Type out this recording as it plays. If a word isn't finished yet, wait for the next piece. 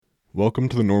Welcome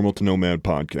to the Normal to Nomad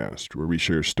podcast, where we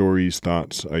share stories,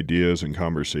 thoughts, ideas, and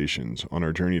conversations on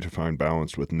our journey to find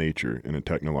balance with nature in a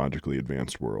technologically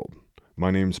advanced world.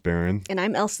 My name's Barron. And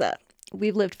I'm Elsa.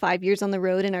 We've lived 5 years on the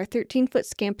road in our 13-foot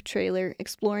Scamp trailer,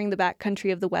 exploring the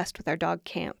backcountry of the West with our dog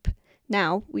Camp.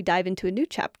 Now, we dive into a new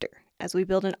chapter as we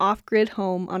build an off-grid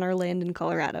home on our land in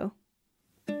Colorado.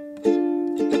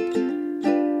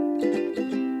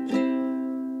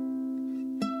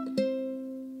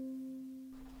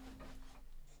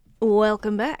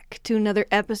 Welcome back to another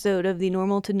episode of the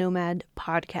Normal to Nomad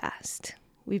podcast.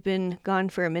 We've been gone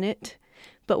for a minute,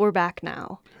 but we're back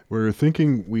now. We're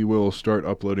thinking we will start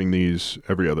uploading these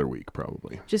every other week,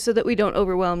 probably. Just so that we don't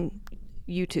overwhelm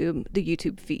the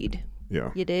YouTube feed.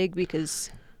 Yeah. You dig?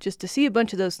 Because just to see a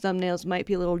bunch of those thumbnails might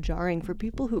be a little jarring for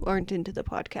people who aren't into the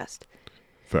podcast.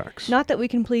 Facts. Not that we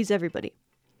can please everybody.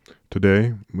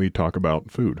 Today, we talk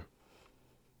about food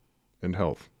and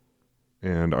health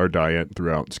and our diet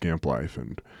throughout Scamp life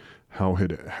and how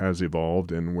it has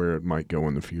evolved and where it might go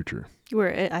in the future.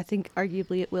 Where I think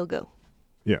arguably it will go.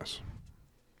 Yes.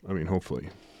 I mean, hopefully.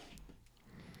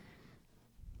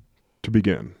 To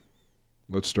begin,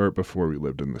 let's start before we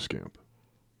lived in the Scamp.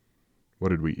 What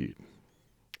did we eat?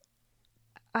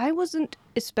 I wasn't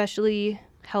especially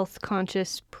health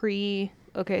conscious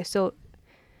Okay, so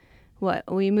what?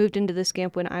 We moved into the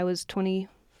Scamp when I was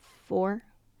 24?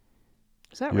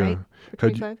 Is that right? Or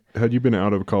 25? Had you been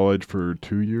out of college for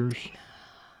 2 years?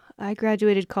 I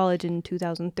graduated college in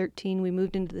 2013. We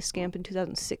moved into the Scamp in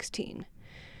 2016.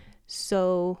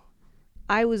 So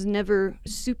I was never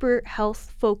super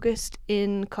health focused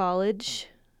in college.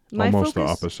 Almost the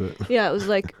opposite. Yeah, it was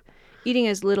like eating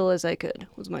as little as I could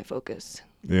was my focus.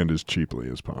 And as cheaply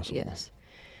as possible. Yes.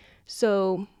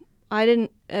 So I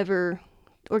didn't ever...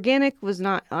 Organic was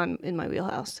not in my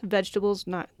wheelhouse. Vegetables,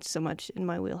 not so much in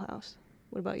my wheelhouse.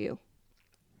 What about you?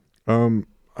 I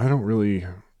don't really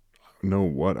know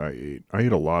what I ate. I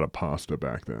ate a lot of pasta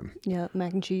back then. Yeah,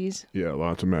 mac and cheese. Yeah,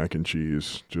 lots of mac and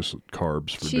cheese, just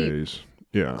carbs for Cheap. days.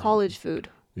 Yeah. College food.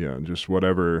 Yeah, just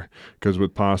whatever. Because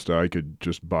with pasta, I could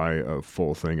just buy a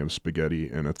full thing of spaghetti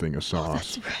and a thing of sauce. Oh,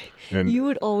 that's right. And, you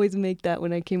would always make that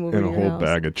when I came over to your and a whole house.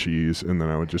 bag of cheese, and then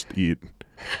I would just eat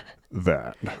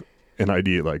that. And I'd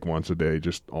eat like once a day,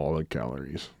 just all the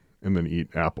calories. And then eat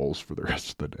apples for the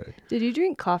rest of the day. Did you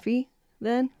drink coffee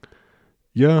then?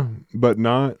 Yeah, but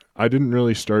I didn't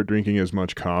really start drinking as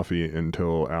much coffee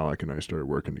until Alec and I started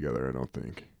working together, I don't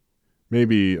think.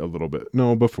 Maybe a little bit.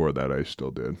 No, before that I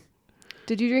still did.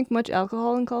 Did you drink much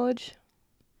alcohol in college?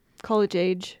 College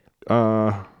age?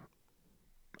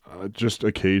 Just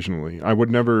occasionally. I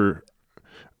would never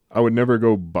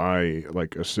go buy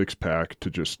like a 6-pack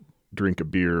to just drink a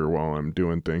beer while I'm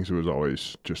doing things. It was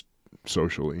always just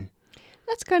socially.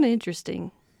 That's kind of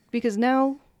interesting because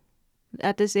now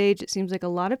at this age, it seems like a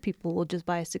lot of people will just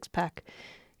buy a 6-pack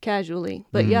casually.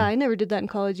 But yeah, I never did that in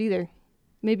college either.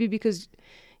 Maybe because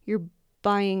you're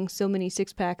buying so many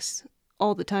 6-packs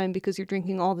all the time because you're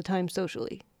drinking all the time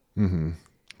socially. Mm-hmm.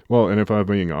 Well, and if I'm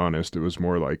being honest, it was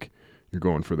more like you're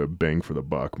going for the bang for the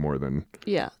buck more than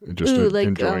just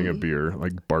enjoying a beer,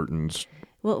 like Barton's.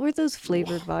 What were those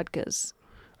flavored vodkas?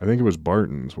 I think it was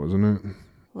Barton's, wasn't it?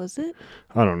 Was it?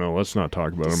 I don't know. Let's not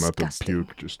talk about it. I'm about to Disgusting.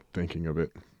 puke just thinking of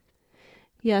it.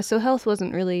 Yeah, so health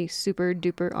wasn't really super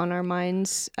duper on our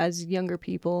minds as younger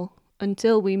people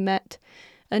until we met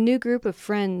a new group of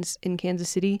friends in Kansas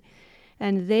City,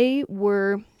 and they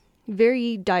were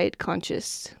very diet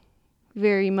conscious,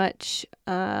 very much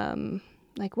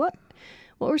like what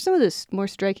were some of the more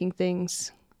striking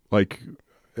things? Like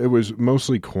it was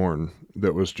mostly corn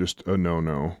that was just a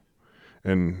no-no,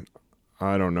 and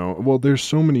I don't know. Well, there's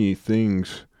so many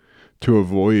things to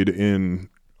avoid in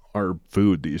our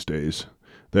food these days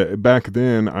that back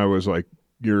then I was like,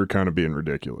 you're kind of being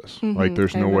ridiculous. Like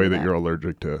there's no way that you're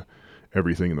allergic to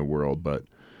everything in the world. But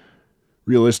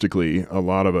realistically, a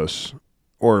lot of us,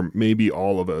 or maybe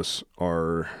all of us,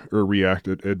 are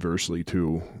reacted adversely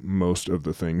to most of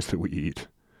the things that we eat.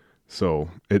 So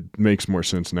it makes more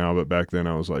sense now, but back then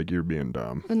I was like, you're being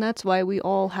dumb. And that's why we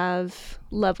all have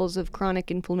levels of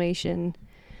chronic inflammation,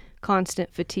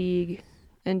 constant fatigue,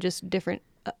 and just different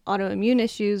autoimmune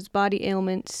issues, body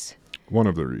ailments. One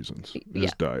of the reasons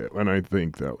is diet. And I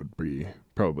think that would be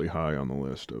probably high on the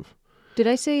list of... Did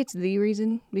I say it's the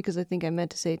reason? Because I think I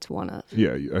meant to say it's one of.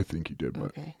 Yeah, I think you did. But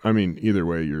okay. I mean, either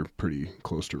way, you're pretty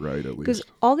close to right, at least. Because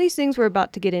all these things we're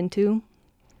about to get into...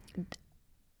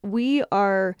 We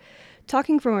are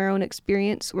talking from our own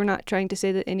experience. We're not trying to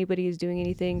say that anybody is doing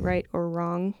anything right or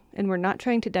wrong, and we're not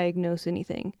trying to diagnose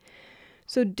anything.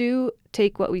 So do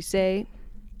take what we say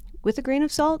with a grain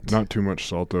of salt. Not too much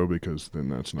salt, though, because then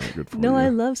that's not good for you. No, I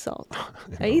love salt.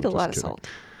 I eat a I'm lot just of kidding. salt.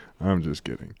 I'm just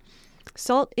kidding.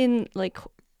 Salt in like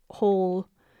whole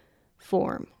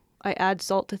form. I add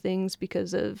salt to things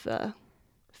because of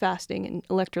fasting and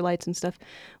electrolytes and stuff.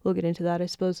 We'll get into that, I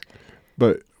suppose.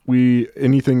 But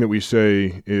anything that we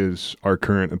say is our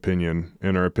current opinion,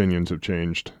 and our opinions have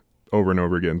changed over and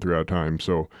over again throughout time.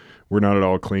 So we're not at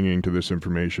all clinging to this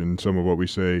information. Some of what we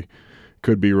say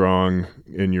could be wrong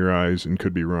in your eyes and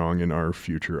could be wrong in our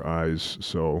future eyes.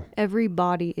 So Every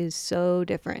body is so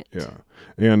different. yeah.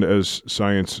 And as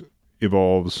science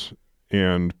evolves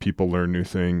and people learn new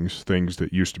things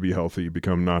that used to be healthy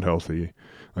become not healthy,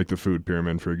 like the food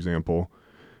pyramid, for example,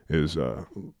 is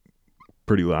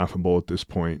pretty laughable at this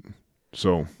point.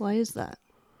 So Why is that?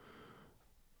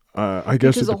 I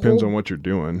guess Because it the depends whole- on what you're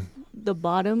doing.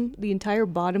 The entire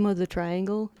bottom of the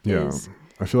triangle Yeah. is...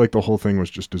 I feel like the whole thing was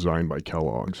just designed by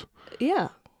Kellogg's. Yeah.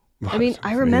 I mean, I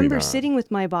Maybe remember not. sitting with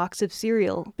my box of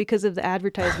cereal because of the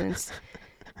advertisements.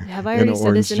 Have I And already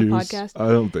said this in a orange juice? podcast?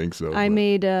 I don't think so. I but-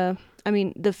 made,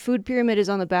 the food pyramid is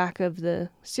on the back of the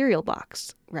cereal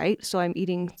box, right? So I'm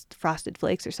eating Frosted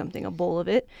Flakes or something, a bowl of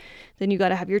it. Then you got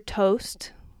to have your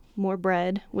toast, more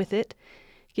bread with it.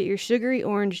 Get your sugary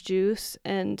orange juice,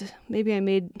 and maybe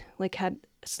I had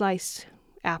sliced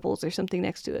apples or something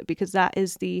next to it, because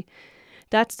that's the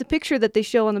picture that they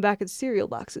show on the back of the cereal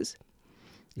boxes.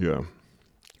 Yeah.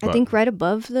 I But- think right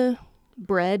above the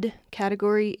bread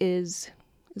category is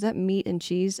that meat and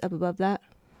cheese up above that?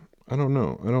 I don't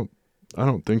know. I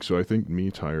don't think so. I think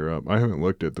meat's higher up. I haven't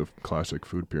looked at the classic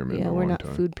food pyramid in Yeah, a we're long not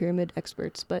time. food pyramid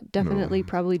experts, but definitely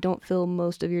probably don't fill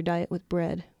most of your diet with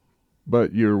bread.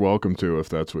 But you're welcome to if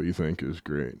that's what you think is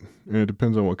great. And it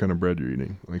depends on what kind of bread you're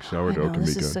eating. Like I sourdough know, can be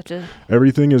this good. is such a...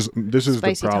 This is the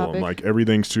spicy problem. topic. Like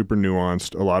everything's super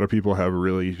nuanced. A lot of people have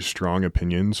really strong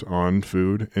opinions on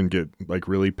food and get like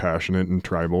really passionate and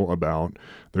tribal about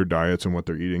their diets and what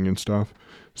they're eating and stuff.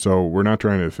 So we're not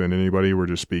trying to offend anybody. We're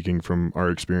just speaking from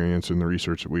our experience and the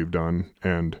research that we've done.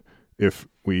 And if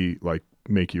we like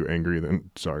make you angry, then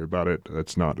sorry about it.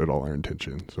 That's not at all our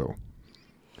intention. So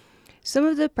Some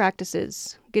of the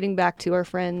practices, getting back to our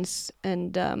friends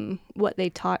and what they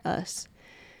taught us,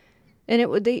 and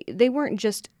they weren't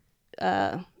just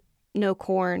no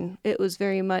corn. It was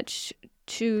very much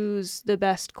choose the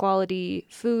best quality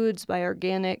foods, buy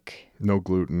organic. no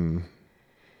gluten.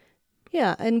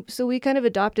 Yeah, and so we kind of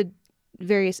adopted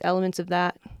various elements of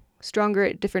that, stronger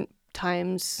at different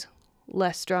times,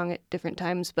 less strong at different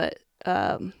times, but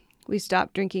we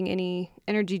stopped drinking any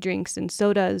energy drinks and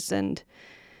sodas, and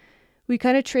we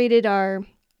kind of traded I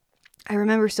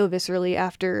remember so viscerally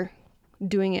after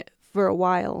doing it for a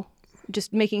while,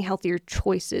 just making healthier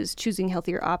choices, choosing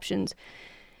healthier options.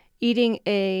 Eating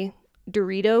a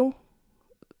Dorito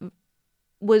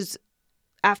was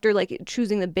after like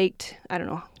choosing the baked, I don't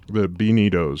know. The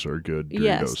Beanitos are good Doritos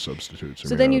Yes. substitutes.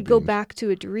 So then you'd go back to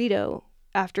a Dorito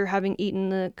after having eaten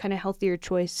the kind of healthier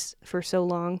choice for so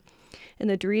long. And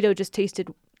the Dorito just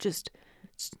tasted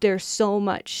there's so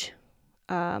much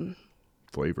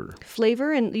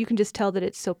flavor, and you can just tell that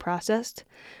it's so processed.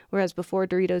 Whereas before,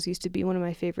 Doritos used to be one of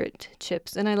my favorite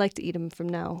chips, and I like to eat them from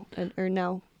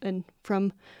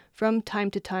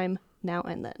time to time, now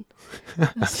and then. I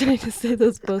was trying to say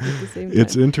those both at the same time.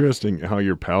 It's interesting how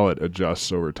your palate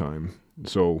adjusts over time.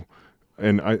 So,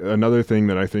 another thing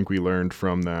that I think we learned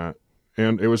from that,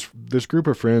 and it was this group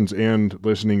of friends and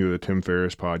listening to the Tim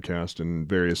Ferriss podcast and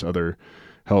various other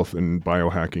health and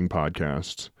biohacking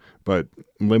podcasts, but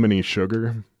lemony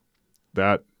sugar,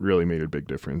 that really made a big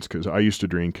difference, because I used to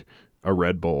drink a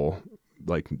Red Bull,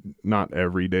 like not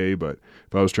every day, but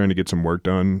if I was trying to get some work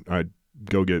done, I'd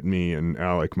go get me and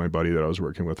Alec, my buddy that I was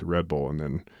working with, a Red Bull, and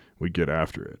then we'd get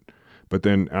after it. But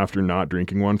then after not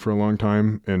drinking one for a long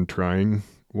time and trying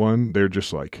one, they're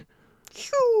just like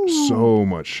so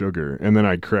much sugar. And then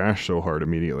I'd crash so hard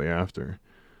immediately after.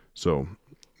 So,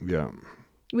 yeah.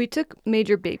 We took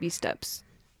major baby steps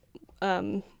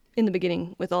in the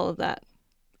beginning with all of that.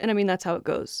 And I mean, that's how it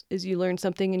goes, is you learn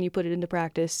something and you put it into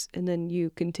practice and then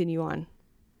you continue on.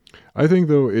 I think,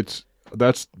 though,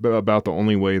 that's about the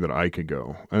only way that I could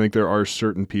go. I think there are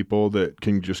certain people that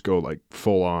can just go like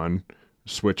full on,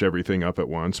 switch everything up at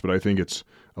once. But I think it's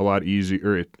a lot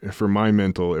easier. For my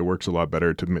mental, it works a lot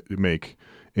better to make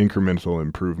incremental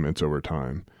improvements over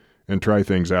time and try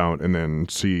things out and then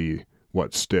see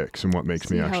what sticks and what makes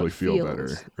me See how actually it feel feels.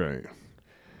 better. Right.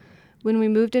 When we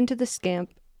moved into the Scamp,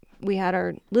 we had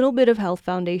our little bit of health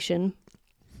foundation.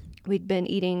 We'd been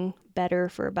eating better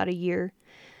for about a year.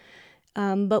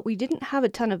 But we didn't have a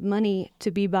ton of money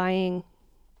to be buying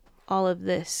all of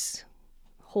this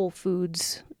Whole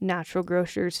Foods, natural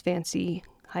grocers, fancy,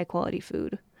 high quality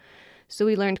food. So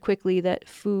we learned quickly that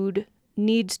food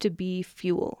needs to be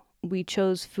fuel. We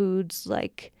chose foods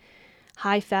like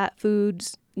high fat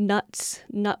foods, nuts,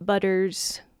 nut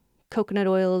butters, coconut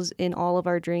oils in all of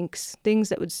our drinks, things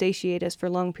that would satiate us for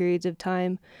long periods of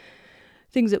time,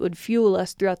 things that would fuel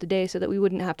us throughout the day so that we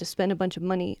wouldn't have to spend a bunch of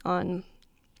money on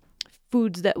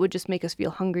foods that would just make us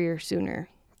feel hungrier sooner.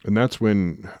 And that's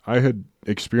when I had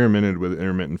experimented with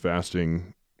intermittent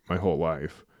fasting my whole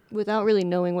life. Without really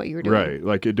knowing what you were doing. Right.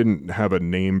 Like it didn't have a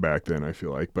name back then, I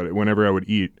feel like. But whenever I would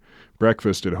eat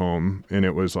breakfast at home and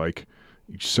it was like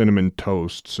cinnamon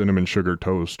sugar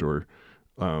toast, or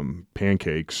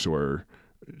pancakes or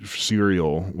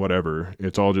cereal, whatever,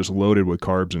 it's all just loaded with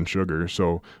carbs and sugar.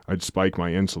 So I'd spike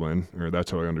my insulin, or that's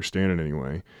how I understand it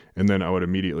anyway. And then I would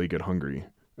immediately get hungry,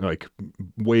 like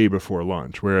way before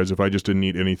lunch. Whereas if I just didn't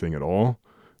eat anything at all,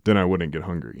 then I wouldn't get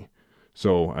hungry.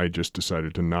 So I just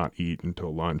decided to not eat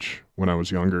until lunch when I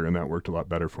was younger, and that worked a lot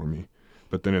better for me.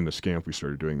 But then in the Scamp, we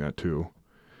started doing that too,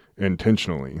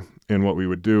 intentionally. And what we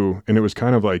would do, and it was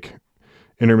kind of like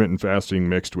intermittent fasting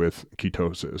mixed with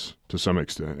ketosis to some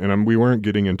extent. And we weren't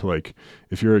getting into like,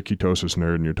 if you're a ketosis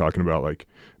nerd and you're talking about like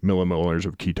millimolars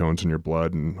of ketones in your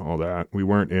blood and all that, we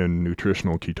weren't in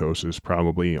nutritional ketosis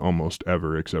probably almost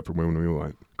ever, except for when we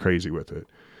went crazy with it.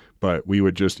 But we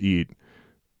would just eat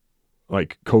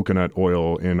like coconut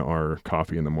oil in our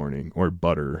coffee in the morning, or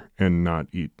butter, and not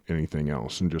eat anything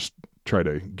else, and just try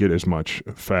to get as much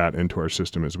fat into our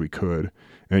system as we could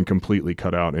and completely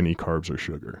cut out any carbs or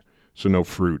sugar. So no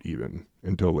fruit even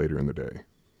until later in the day.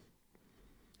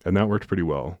 And that worked pretty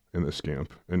well in the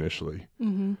Scamp initially,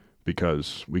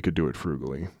 because we could do it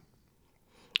frugally.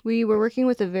 We were working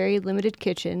with a very limited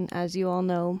kitchen, as you all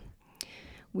know.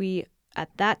 We,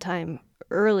 at that time,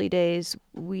 early days,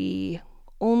 we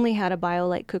only had a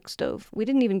BioLite cook stove. We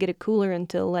didn't even get a cooler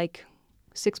until like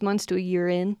 6 months to a year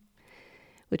in,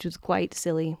 which was quite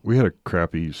silly. We had a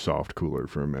crappy soft cooler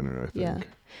for a minute, I think. Yeah,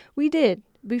 we did.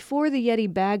 Before the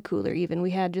Yeti bag cooler even, we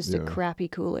had just a crappy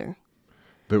cooler.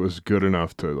 That was good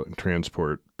enough to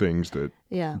transport things that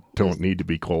don't need to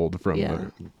be cold from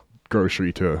the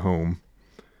grocery to home.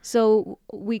 So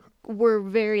we were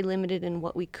very limited in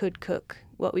what we could cook,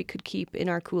 what we could keep in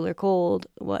our cooler cold,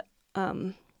 what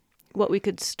we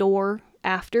could store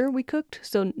after we cooked.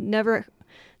 So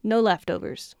no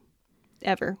leftovers,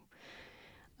 ever.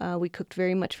 We cooked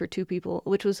very much for 2 people,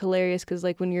 which was hilarious because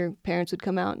like when your parents would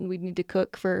come out and we'd need to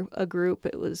cook for a group,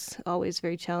 it was always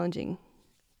very challenging.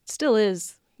 It still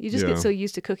is. You just get so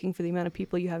used to cooking for the amount of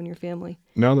people you have in your family.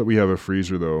 Now that we have a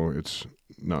freezer, though, it's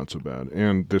not so bad.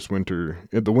 And this winter,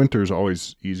 the winter is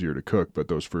always easier to cook, but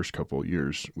those first couple of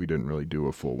years, we didn't really do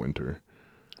a full winter.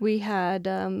 We had,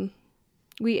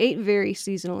 we ate very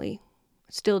seasonally,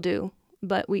 still do,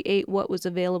 but we ate what was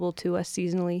available to us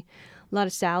seasonally. A lot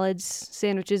of salads,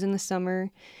 sandwiches in the summer.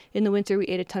 In the winter, we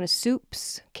ate a ton of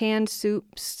soups, canned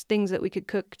soups, things that we could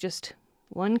cook just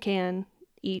 1 can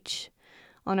each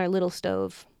on our little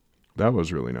stove. That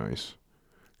was really nice.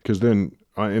 Because then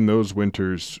in those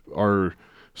winters, our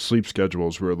sleep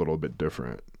schedules were a little bit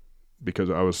different. Because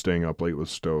I was staying up late with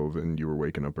stove and you were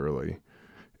waking up early.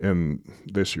 And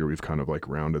this year we've kind of like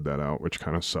rounded that out, which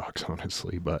kind of sucks,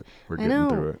 honestly. But we're getting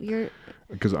through it.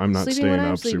 Because I'm not staying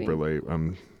up super late.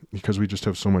 Because we just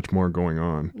have so much more going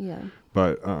on. Yeah.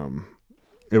 But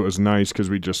it was nice because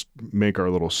we just make our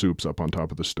little soups up on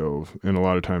top of the stove. And a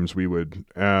lot of times we would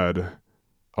add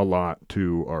a lot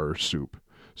to our soup.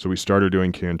 So we started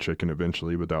doing canned chicken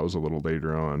eventually, but that was a little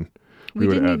later on. We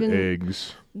would add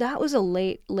eggs. That was a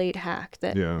late hack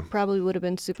that probably would have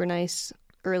been super nice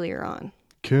earlier on.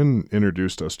 Ken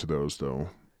introduced us to those, though,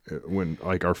 when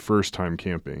like our first time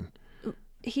camping.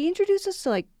 He introduced us to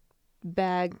like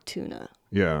bagged tuna.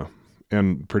 Yeah,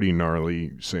 and pretty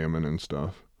gnarly salmon and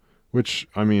stuff. Which,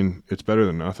 I mean, it's better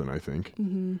than nothing, I think.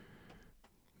 Mm-hmm.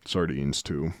 Sardines,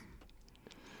 too.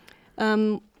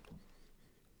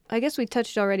 I guess we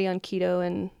touched already on keto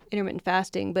and intermittent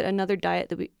fasting, but another diet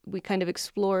that we kind of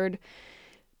explored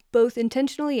both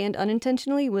intentionally and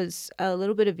unintentionally was a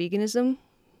little bit of veganism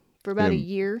for about a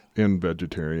year. And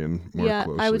vegetarian, more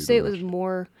closely. Yeah, I would say it was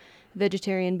more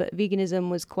vegetarian, but veganism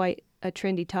was quite a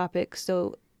trendy topic.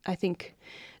 So I think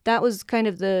that was kind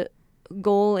of the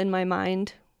goal in my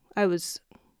mind. I was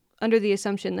under the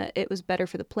assumption that it was better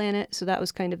for the planet. So that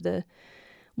was kind of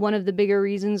one of the bigger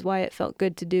reasons why it felt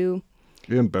good to do.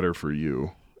 And better for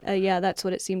you. Yeah, that's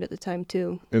what it seemed at the time,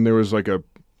 too. And there was like a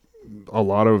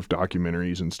lot of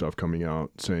documentaries and stuff coming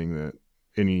out saying that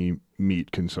any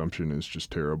meat consumption is just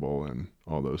terrible and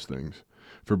all those things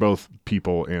for both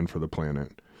people and for the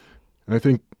planet. And I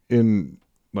think in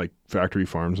like factory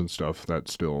farms and stuff, that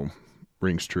still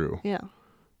rings true. Yeah.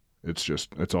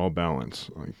 It's all balance.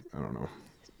 Like, I don't know.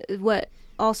 What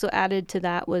also added to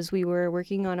that was we were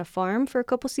working on a farm for a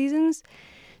couple seasons.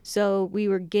 So we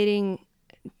were getting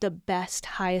the best,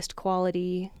 highest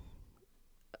quality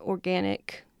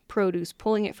organic produce,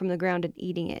 pulling it from the ground and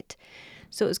eating it.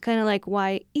 So it was kind of like,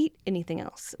 why eat anything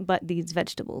else but these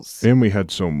vegetables? And we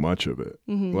had so much of it.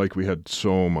 Mm-hmm. Like, we had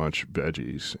so much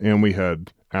veggies, and we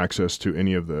had access to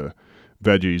any of the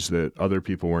veggies that other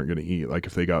people weren't going to eat. Like,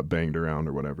 if they got banged around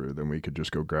or whatever, then we could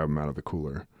just go grab them out of the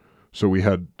cooler. So we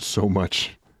had so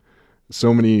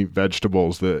many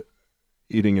vegetables that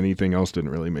eating anything else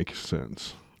didn't really make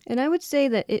sense. And I would say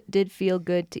that it did feel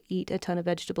good to eat a ton of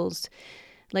vegetables.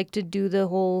 Like, to do the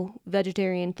whole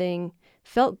vegetarian thing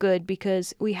felt good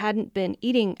because we hadn't been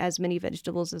eating as many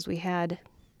vegetables as we had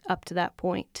up to that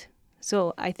point.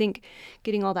 So I think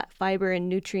getting all that fiber and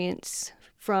nutrients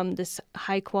from this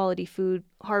high quality food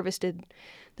harvested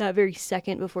that very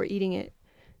second before eating it,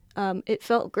 it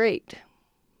felt great.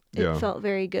 It felt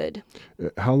very good.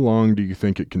 How long do you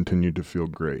think it continued to feel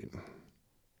great?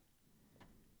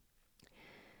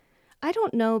 I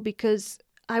don't know, because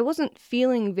I wasn't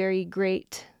feeling very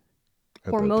great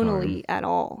hormonally at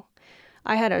all.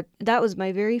 That was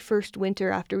my very first winter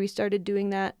after we started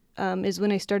doing that, is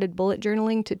when I started bullet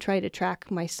journaling to try to track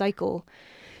my cycle,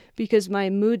 because my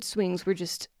mood swings were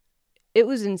it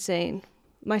was insane.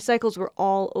 My cycles were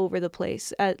all over the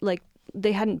place.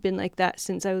 They hadn't been like that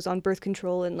since I was on birth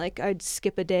control, and like I'd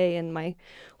skip a day and my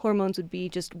hormones would be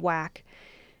just whack.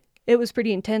 It was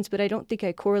pretty intense, but I don't think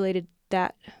I correlated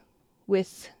that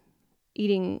with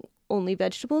eating only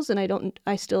vegetables, and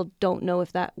I still don't know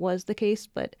if that was the case,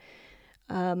 but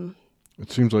it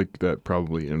seems like that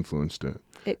probably influenced it.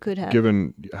 It could have.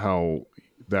 Given how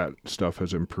that stuff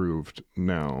has improved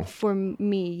now. For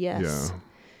me, yes.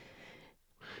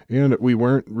 Yeah. And we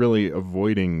weren't really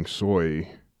avoiding soy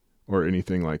or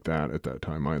anything like that at that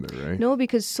time either, right? No,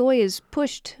 because soy is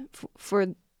pushed for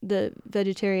the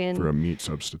vegetarian... For a meat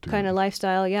substitute. ...kind of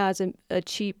lifestyle. Yeah, as a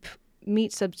cheap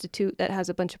meat substitute that has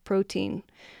a bunch of protein.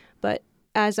 But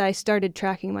as I started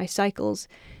tracking my cycles,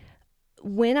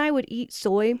 when I would eat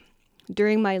soy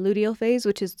during my luteal phase,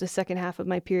 which is the second half of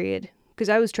my period, because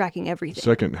I was tracking everything.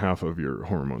 Second half of your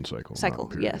hormone cycle.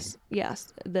 Yes.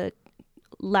 The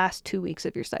last 2 weeks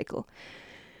of your cycle.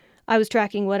 I was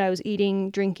tracking what I was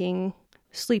eating, drinking,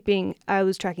 sleeping. I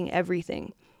was tracking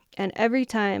everything. And every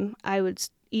time I would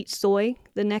eat soy,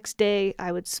 the next day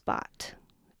I would spot.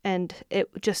 And it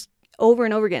just over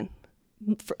and over again,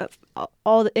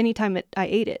 anytime I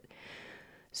ate it.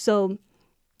 So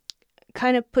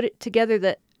kind of put it together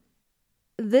that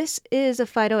this is a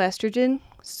phytoestrogen,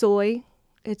 soy.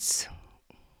 It's,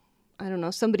 I don't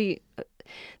know,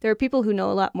 there are people who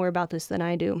know a lot more about this than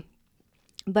I do.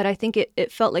 But I think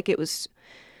it felt like it was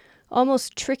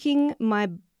almost tricking my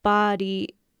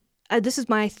body. This is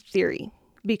my theory,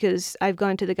 because I've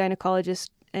gone to the gynecologist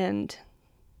and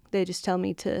they just tell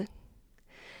me to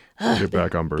get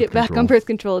back on birth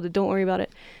control. Don't worry about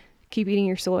it. Keep eating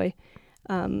your soy.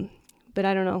 But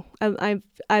I don't know.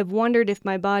 I've wondered if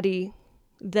my body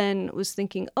then was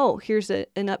thinking, oh, here's an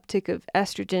uptick of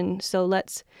estrogen, so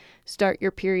let's start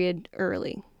your period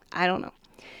early. I don't know.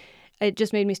 It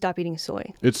just made me stop eating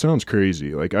soy. It sounds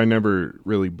crazy. Like, I never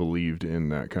really believed in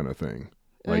that kind of thing.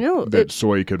 Like, I know. That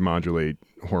soy could modulate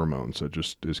hormones. It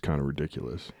just is kind of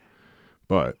ridiculous.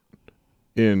 But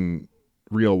in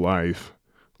real life,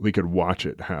 we could watch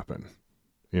it happen.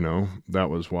 You know,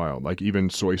 that was wild. Like, even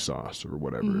soy sauce or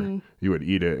whatever, mm-hmm. You would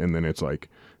eat it and then it's like,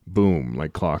 boom,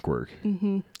 like clockwork.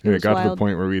 Mm-hmm. And it got wild to the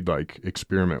point where we'd like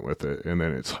experiment with it. And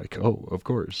then it's like, oh, of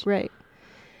course. Right.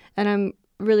 And I'm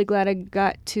really glad I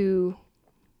got to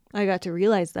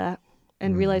realize that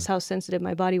and realize how sensitive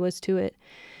my body was to it.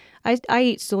 I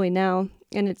eat soy now,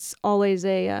 and it's always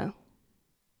I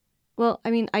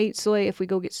eat soy if we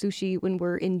go get sushi when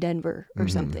we're in Denver or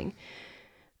something.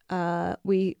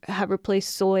 We have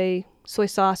replaced soy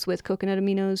sauce with coconut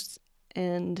aminos,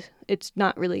 and it's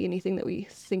not really anything that we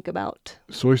think about.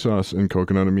 Soy sauce and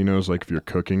coconut aminos, like if you're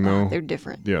cooking though, they're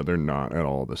different. Yeah, they're not at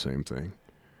all the same thing.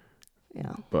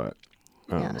 Yeah. But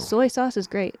I don't know. Soy sauce is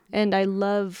great, and I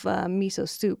love miso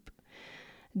soup.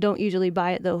 Don't usually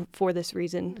buy it though for this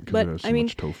reason. But it has so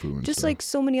much tofu and just stuff. like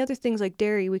so many other things like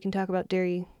dairy, we can talk about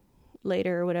dairy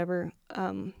later or whatever.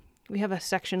 We have a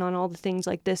section on all the things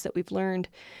like this that we've learned.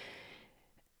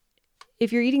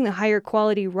 If you're eating the higher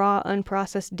quality raw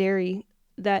unprocessed dairy,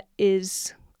 that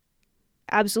is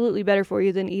absolutely better for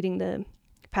you than eating the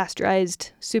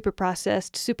pasteurized, super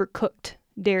processed, super cooked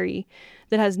dairy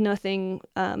that has nothing,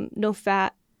 no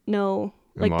fat, no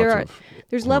And Like lots of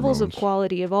there's levels of hormones.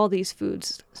 quality of all these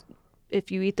foods.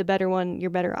 If you eat the better one, you're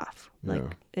better off. Like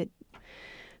Yeah.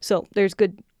 So there's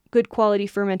good quality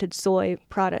fermented soy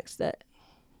products that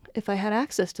if I had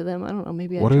access to them, I don't know,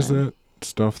 maybe I'd What try is 'em. that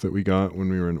stuff that we got when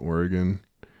we were in Oregon?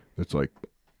 That's like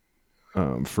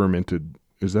fermented.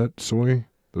 Is that soy?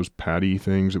 Those patty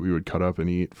things that we would cut up and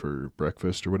eat for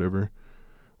breakfast or whatever.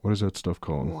 What is that stuff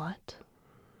called? What?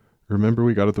 Remember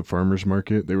we got at the farmer's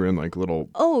market? They were in like little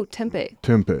Oh, tempeh.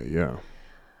 tempeh, yeah.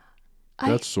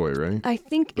 I That's soy, right? I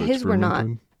think But it's his were not.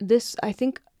 fermented? This I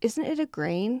think isn't it a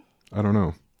grain? I don't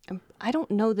know. I don't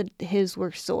know that his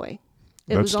were soy.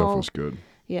 It That was stuff all was good.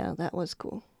 yeah, that was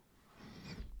cool.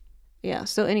 Yeah.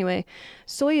 So anyway,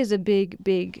 soy is a big.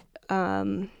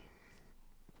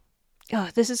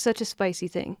 This is such a spicy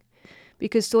thing,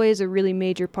 because soy is a really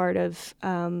major part of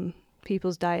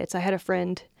people's diets. I had a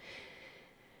friend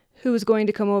who was going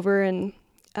to come over, and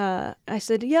I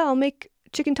said, "Yeah, I'll make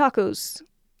chicken tacos,"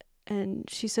 and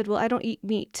she said, "Well, I don't eat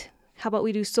meat. How about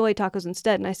we do soy tacos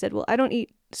instead?" And I said, "Well, I don't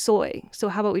eat soy, so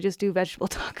how about we just do vegetable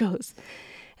tacos?"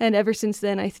 And ever since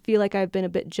then, I feel like I've been a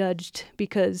bit judged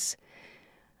because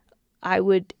I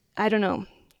don't know.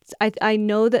 I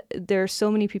know that there are so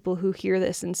many people who hear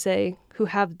this and say, who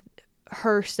have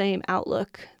her same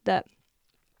outlook, that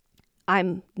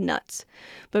I'm nuts.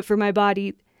 But for my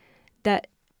body, that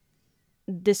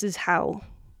this is how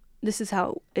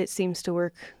it seems to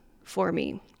work for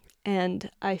me. And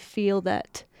I feel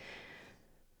that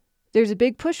there's a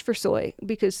big push for soy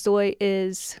because soy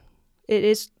has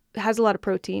a lot of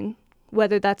protein.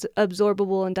 Whether that's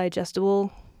absorbable and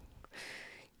digestible,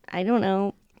 I don't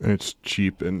know. And it's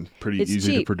cheap and pretty It's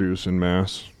easy to cheap. produce in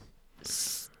mass.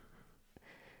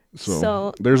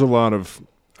 So there's a lot of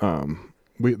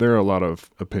there are a lot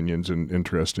of opinions and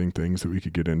interesting things that we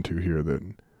could get into here that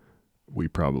we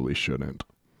probably shouldn't.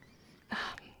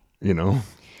 You know?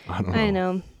 I don't know. I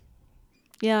know.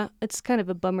 Yeah, it's kind of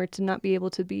a bummer to not be able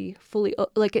to be fully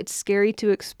like, it's scary to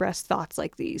express thoughts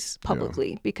like these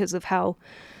publicly because of how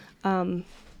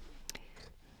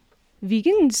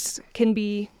vegans can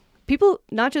be people,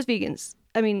 not just vegans.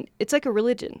 I mean, it's like a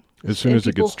religion. As soon And as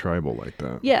it people- gets tribal like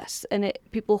that. Yes, and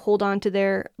people hold on to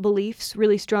their beliefs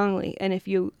really strongly. And if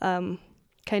you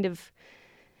kind of,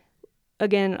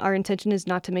 again, our intention is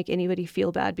not to make anybody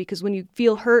feel bad, because when you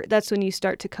feel hurt, that's when you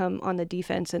start to come on the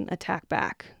defense and attack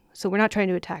back. So we're not trying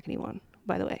to attack anyone,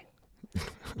 by the way.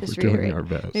 Just We're doing reiterate. our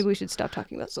best. Maybe we should stop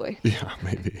talking about soy. Yeah,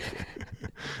 maybe.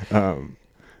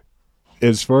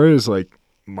 As far as like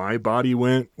my body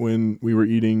went when we were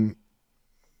eating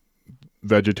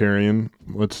vegetarian,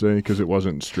 let's say, because it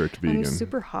wasn't strict vegan. I'm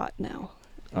super hot now.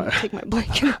 I'm gonna take my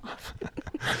blanket off.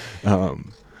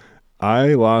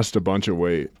 I lost a bunch of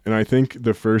weight, and I think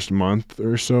the first month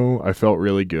or so I felt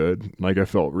really good. Like I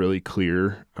felt really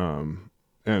clear,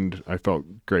 and I felt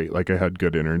great. Like I had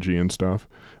good energy and stuff.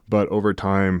 But over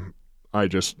time, I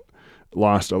just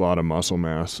lost a lot of muscle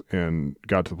mass and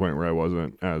got to the point where I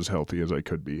wasn't as healthy as I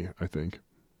could be, I think.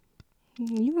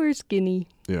 You were skinny.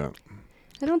 Yeah.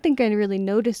 I don't think I really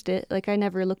noticed it. Like, I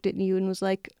never looked at you and was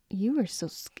like, you are so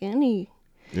skinny.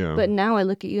 Yeah. But now I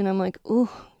look at you and I'm like, oh,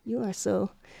 you are such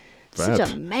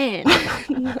Fat. a man.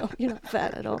 No, you're not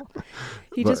fat at all.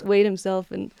 He But- just weighed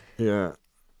himself, and Yeah.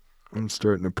 I'm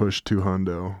starting to push 2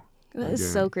 hundo. that is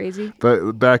again. so crazy.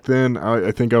 But back then,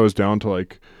 I think I was down to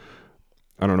like,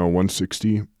 I don't know,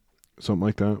 160, something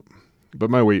like that. But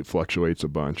my weight fluctuates a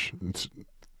bunch.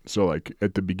 So like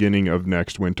at the beginning of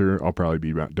next winter, I'll probably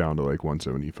be down to like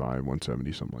 175,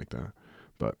 170, something like that.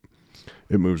 But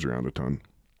it moves around a ton.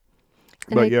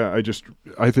 And But yeah,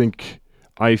 I think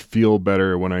I feel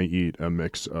better when I eat a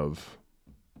mix of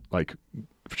like,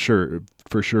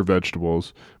 for sure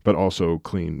vegetables, but also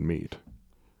clean meat.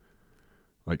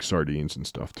 Like sardines and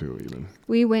stuff too, even.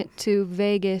 We went to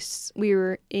Vegas. We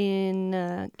were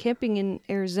in camping in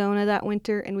Arizona that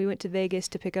winter, and we went to Vegas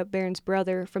to pick up Baron's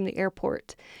brother from the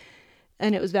airport.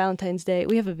 And it was Valentine's Day.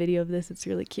 We have a video of this. It's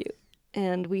really cute.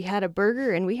 And we had a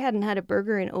burger, and we hadn't had a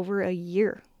burger in over a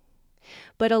year.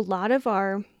 But a lot of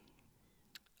our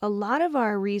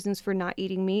reasons for not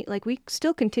eating meat, like we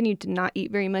still continued to not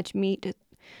eat very much meat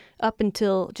up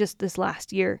until just this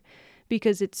last year,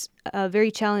 because it's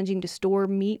very challenging to store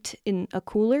meat in a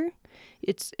cooler.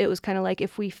 It was kind of like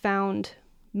if we found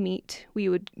meat, we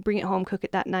would bring it home, cook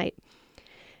it that night.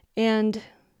 And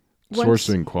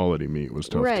Sourcing quality meat was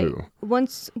tough too.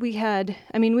 Once we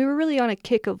were really on a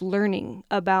kick of learning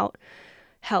about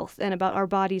health and about our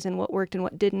bodies and what worked and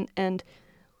what didn't. And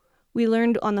we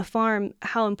learned on the farm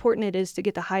how important it is to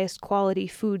get the highest quality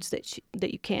foods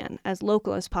that you can, as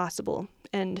local as possible.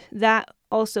 And that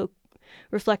also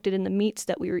reflected in the meats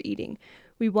that we were eating.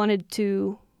 we wanted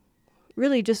to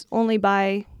really just only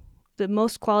buy the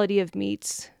most quality of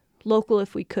meats, local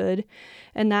if we could,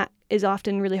 and that is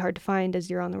often really hard to find as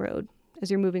you're on the road,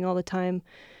 as you're moving all the time.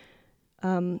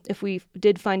 If we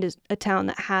did find a town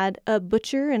that had a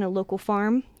butcher and a local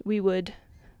farm, we would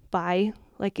buy,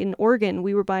 like in Oregon,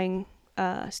 we were buying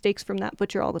steaks from that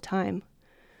butcher all the time.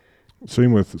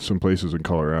 Same with some places in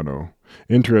Colorado.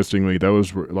 Interestingly, that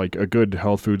was like a good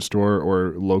health food store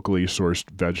or locally sourced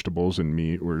vegetables and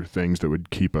meat were things that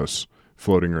would keep us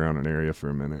floating around an area for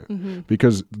a minute. Mm-hmm.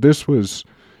 Because this was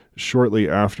shortly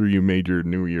after you made your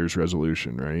New Year's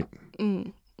resolution, right?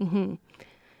 Mm-hmm.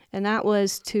 And that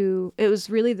was it was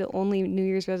really the only New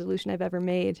Year's resolution I've ever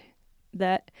made,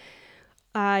 that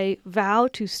I vow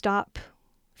to stop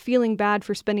feeling bad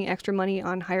for spending extra money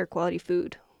on higher quality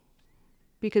food.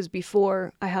 Because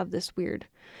before, I have this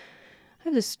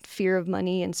fear of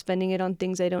money and spending it on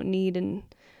things I don't need. And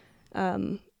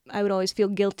I would always feel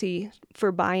guilty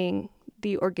for buying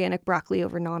the organic broccoli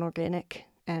over non-organic.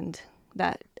 And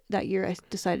that year I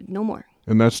decided no more.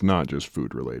 And that's not just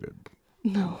food related.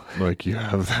 No. Like you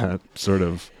have that sort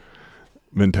of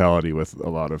mentality with a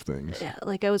lot of things. Yeah,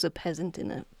 like I was a peasant in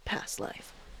a past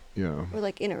life. Yeah. Or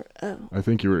like in I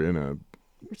think you were in a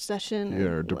recession.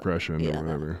 or depression or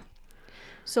whatever.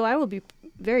 So I will be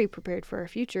very prepared for our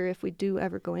future if we do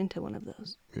ever go into one of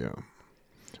those. Yeah.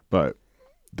 But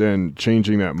then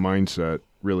changing that mindset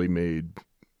really made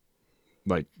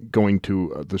like going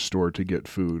to the store to get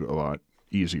food a lot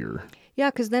easier. Yeah,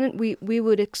 because then we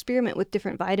would experiment with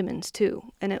different vitamins too.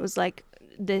 And it was like,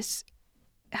 this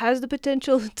has the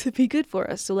potential to be good for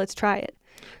us, so let's try it.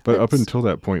 But up until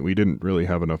that point, we didn't really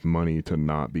have enough money to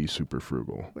not be super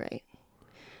frugal. Right.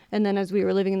 And then as we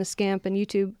were living in the Scamp and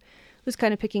YouTube was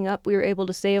kind of picking up, we were able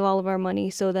to save all of our money,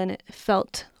 so then it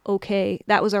felt okay.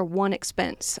 That was our one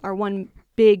expense. Our one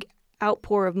big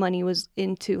outpour of money was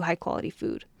into high quality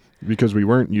food. Because we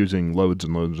weren't using loads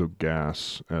and loads of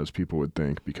gas, as people would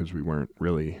think, because we weren't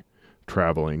really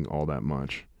traveling all that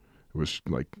much. It was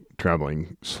like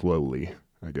traveling slowly,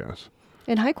 I guess.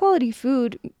 And high quality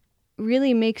food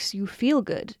really makes you feel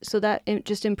good, so that it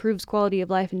just improves quality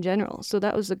of life in general. So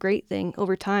that was a great thing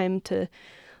over time to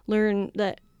learn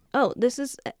that, oh, this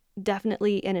is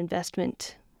definitely an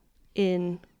investment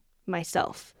in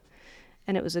myself.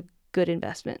 And it was a good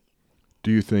investment.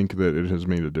 Do you think that it has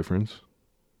made a difference?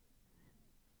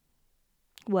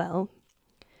 Well,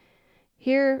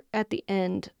 here at the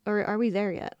end, or are we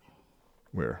there yet?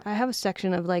 Where? I have a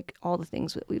section of like all the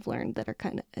things that we've learned that are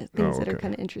kind of that are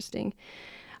kind of interesting.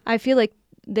 I feel like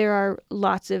there are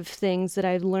lots of things that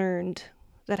I've learned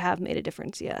that have made a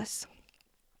difference. Yes.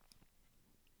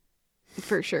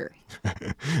 For sure.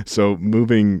 So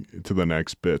moving to the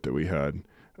next bit that we had,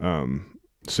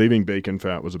 saving bacon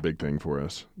fat was a big thing for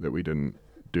us that we didn't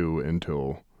do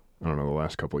until, I don't know, the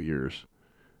last couple of years.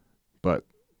 But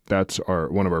that's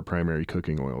one of our primary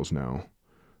cooking oils now.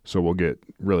 So we'll get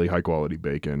really high quality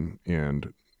bacon,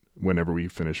 and whenever we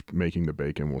finish making the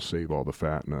bacon, we'll save all the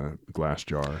fat in a glass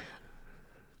jar.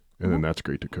 And then that's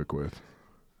great to cook with.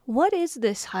 What is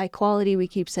this high quality we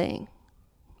keep saying?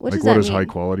 What does high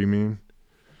quality mean?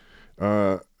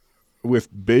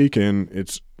 With bacon,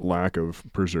 it's lack of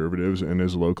preservatives and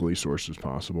as locally sourced as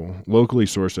possible. Locally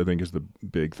sourced, I think, is the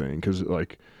big thing, because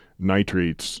like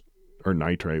nitrates or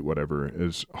nitrite, whatever,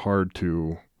 is hard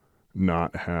to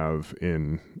not have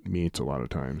in meats a lot of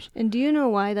times. And do you know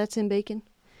why that's in bacon?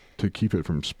 To keep it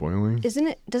from spoiling? Doesn't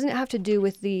it have to do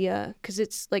with the, because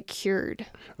it's like cured?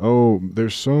 Oh,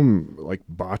 there's some like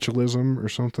botulism or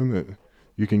something that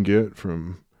you can get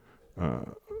from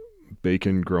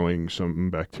bacon growing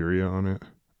some bacteria on it.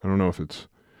 I don't know if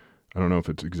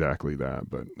it's exactly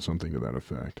that, but something to that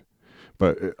effect.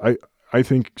 But I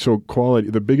think so. Quality,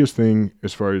 the biggest thing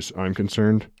as far as I'm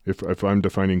concerned, if I'm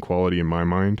defining quality in my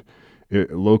mind,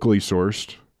 locally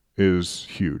sourced is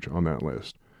huge on that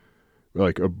list.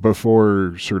 Like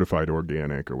before certified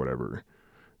organic or whatever,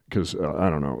 because I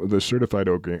don't know, the certified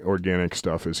organic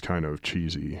stuff is kind of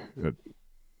cheesy,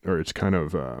 or it's kind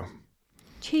of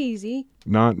cheesy.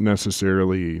 Not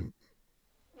necessarily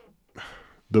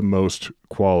the most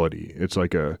quality. It's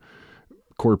like a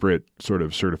corporate sort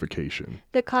of certification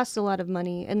that costs a lot of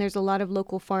money, and there's a lot of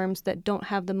local farms that don't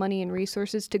have the money and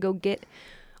resources to go get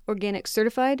organic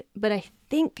certified. But I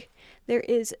think there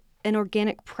is an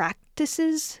organic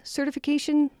practices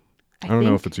certification. I don't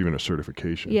know if it's even a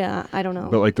certification. Yeah, I don't know.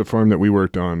 But like the farm that we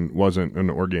worked on wasn't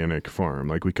an organic farm.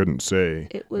 Like we couldn't say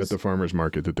at the farmer's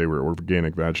market that they were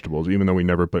organic vegetables, even though we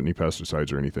never put any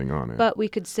pesticides or anything on it. But we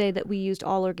could say that we used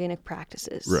all organic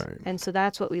practices. Right. And so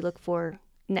that's what we look for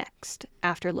next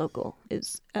after local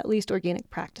is at least organic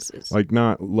practices. Like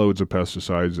not loads of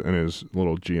pesticides and as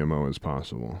little GMO as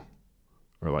possible,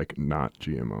 or like not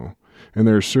GMO. And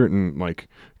there's certain, like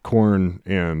corn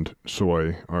and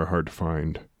soy are hard to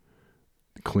find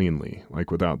cleanly, like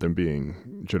without them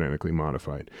being genetically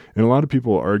modified. And a lot of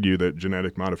people argue that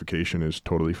genetic modification is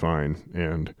totally fine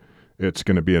and it's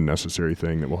going to be a necessary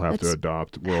thing that we'll have to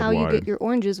adopt worldwide. How you get your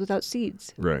oranges without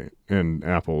seeds. Right. And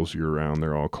apples year round,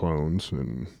 they're all clones.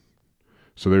 And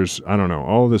so there's, I don't know,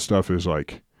 all of this stuff is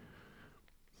like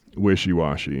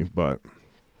wishy-washy, but.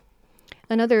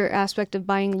 Another aspect of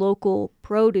buying local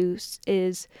produce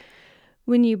is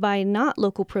when you buy not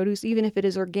local produce, even if it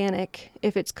is organic,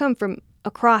 if it's come from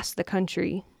across the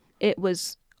country, it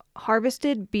was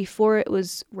harvested before it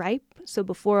was ripe, so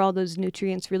before all those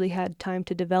nutrients really had time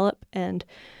to develop and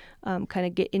kind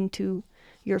of get into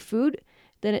your food,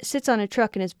 then it sits on a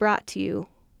truck and is brought to you,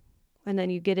 and then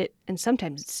you get it, and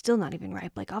sometimes it's still not even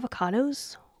ripe, like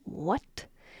avocados. What?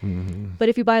 Mm-hmm. But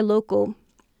if you buy local,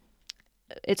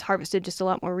 it's harvested just a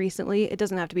lot more recently. It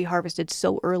doesn't have to be harvested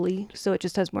so early, so it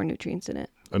just has more nutrients in it.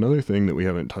 Another thing that we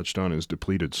haven't touched on is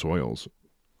depleted soils.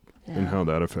 Yeah. And how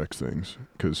that affects things.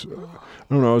 Because, I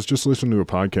don't know, I was just listening to a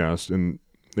podcast, and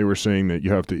they were saying that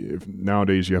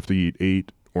nowadays you have to eat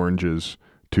 8 oranges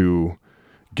to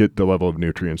get the level of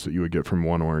nutrients that you would get from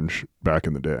one orange back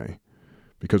in the day,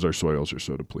 because our soils are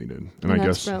so depleted. And I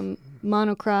that's guess from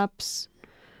monocrops.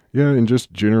 Yeah, and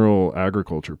just general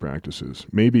agriculture practices.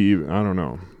 Maybe even, I don't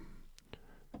know.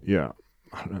 Yeah.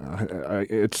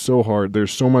 It's so hard.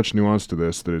 There's so much nuance to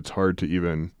this that it's hard to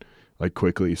even like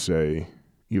quickly say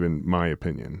even my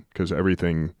opinion, because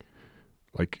everything,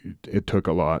 like, it took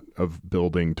a lot of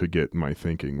building to get my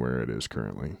thinking where it is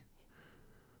currently.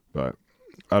 But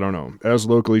I don't know. As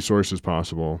locally sourced as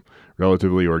possible,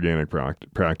 relatively organic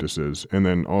practices, and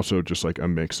then also just like a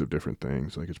mix of different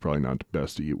things. Like, it's probably not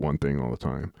best to eat one thing all the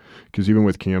time. Because even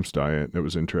with Camp's diet, it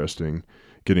was interesting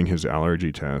getting his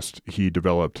allergy test. He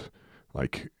developed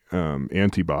like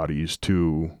antibodies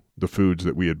to the foods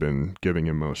that we had been giving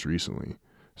him most recently.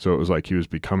 So it was like he was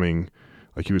becoming,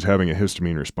 like he was having a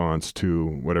histamine response to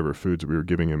whatever foods we were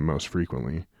giving him most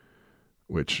frequently,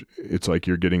 which it's like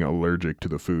you're getting allergic to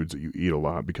the foods that you eat a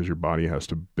lot because your body has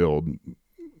to build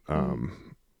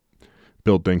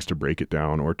things to break it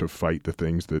down or to fight the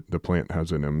things that the plant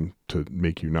has in them to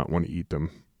make you not want to eat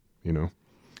them, you know?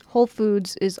 Whole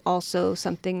foods is also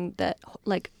something that,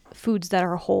 like foods that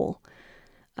are whole.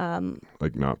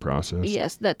 Like not processed?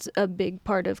 Yes, that's a big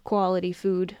part of quality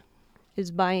food. Is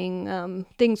buying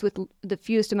things with the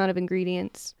fewest amount of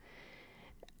ingredients.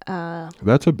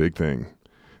 That's a big thing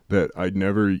that I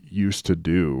never used to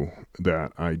do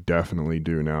that I definitely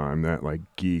do now. I'm that like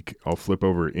geek. I'll flip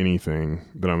over anything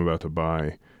that I'm about to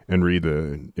buy and read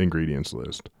the ingredients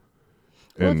list.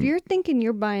 Well, if you're thinking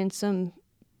you're buying some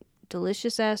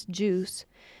delicious ass juice,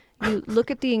 you look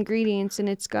at the ingredients and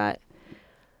it's got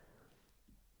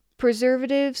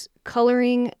preservatives,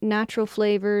 coloring, natural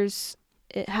flavors.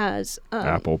 It has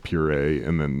apple puree,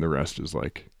 and then the rest is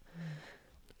like...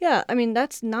 Yeah, I mean,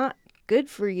 that's not good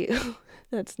for you.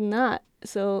 That's not.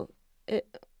 So it...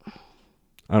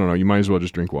 I don't know. You might as well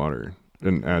just drink water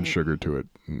and add sugar to it,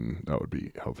 and that would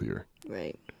be healthier.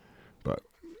 Right. But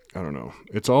I don't know.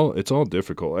 It's all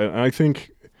difficult. I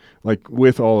think, like,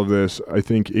 with all of this, I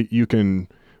think you can...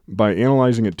 By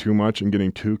analyzing it too much and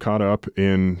getting too caught up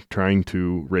in trying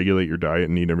to regulate your diet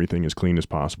and eat everything as clean as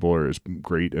possible or as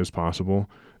great as possible,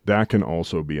 that can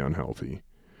also be unhealthy.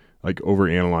 Like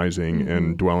overanalyzing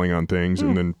and dwelling on things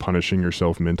and then punishing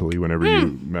yourself mentally whenever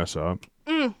you mess up.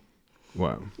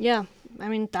 Wow. Yeah. I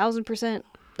mean, 1,000%.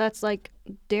 That's like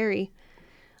dairy.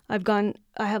 I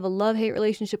have a love-hate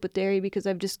relationship with dairy because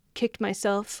I've just kicked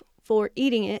myself for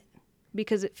eating it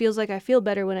because it feels like I feel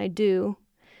better when I do.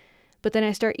 But then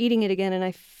I start eating it again and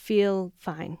I feel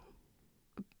fine.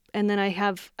 And then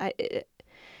I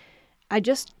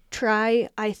just try,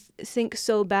 think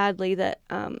so badly that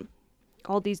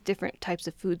all these different types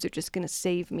of foods are just going to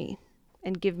save me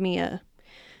and give me a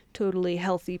totally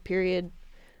healthy period.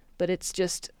 But it's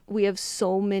just, we have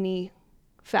so many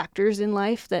factors in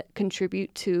life that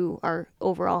contribute to our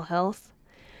overall health,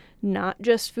 not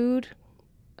just food.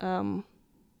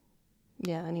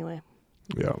 Anyway.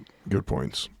 Yeah, good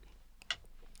points.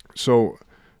 So,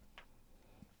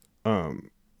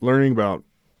 learning about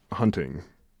hunting,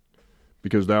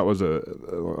 because that was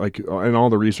and all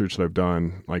the research that I've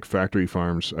done, like factory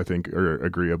farms, I think are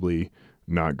agreeably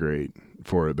not great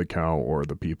for the cow or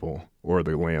the people or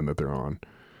the land that they're on.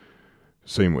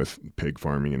 Same with pig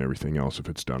farming and everything else if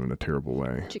it's done in a terrible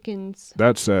way. Chickens.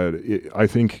 That said, I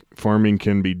think farming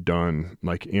can be done,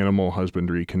 like animal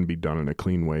husbandry can be done in a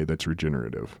clean way that's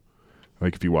regenerative.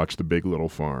 Like if you watch The Big Little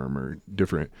Farm or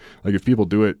different, like if people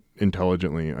do it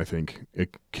intelligently, I think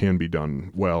it can be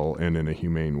done well and in a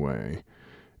humane way.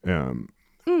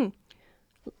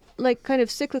 Like kind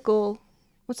of cyclical,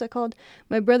 what's that called?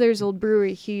 My brother's old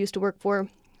brewery he used to work for,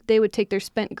 they would take their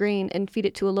spent grain and feed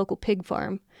it to a local pig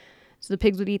farm. So the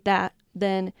pigs would eat that.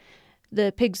 Then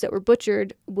the pigs that were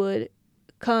butchered would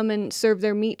come and serve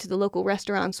their meat to the local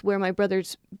restaurants where my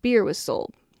brother's beer was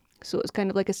sold. So it was kind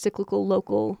of like a cyclical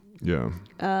local. Yeah.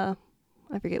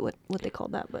 I forget what they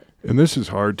called that, but. And this is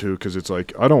hard too because it's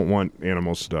like I don't want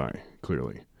animals to die,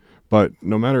 clearly. But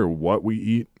no matter what we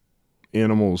eat,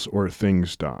 animals or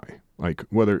things die. Like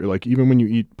whether, like even when you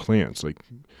eat plants, like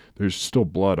there's still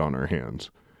blood on our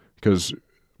hands. Because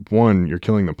one, you're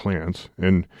killing the plants.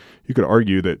 And you could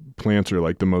argue that plants are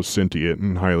like the most sentient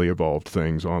and highly evolved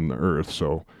things on the earth.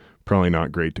 So probably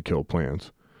not great to kill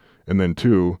plants. And then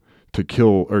two, to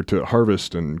kill or to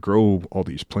harvest and grow all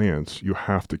these plants, you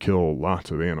have to kill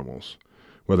lots of animals,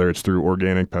 whether it's through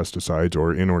organic pesticides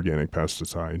or inorganic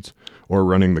pesticides, or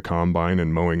running the combine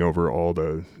and mowing over all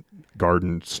the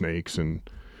garden snakes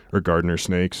or gardener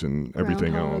snakes and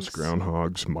everything else,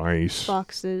 groundhogs, mice,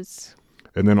 foxes,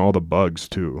 and then all the bugs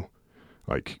too.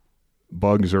 Like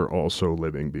bugs are also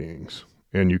living beings,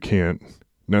 and you can't,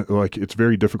 like it's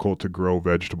very difficult to grow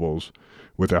vegetables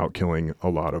without killing a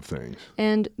lot of things.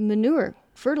 And manure,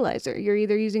 fertilizer. You're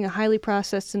either using a highly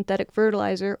processed synthetic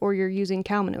fertilizer or you're using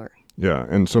cow manure. Yeah,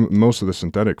 and most of the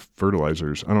synthetic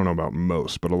fertilizers, I don't know about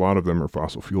most, but a lot of them are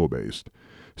fossil fuel based.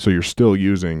 So you're still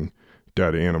using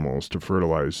dead animals to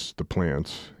fertilize the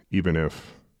plants, even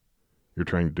if you're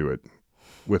trying to do it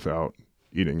without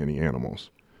eating any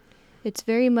animals. It's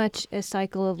very much a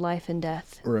cycle of life and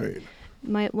death. Right.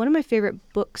 One of my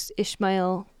favorite books,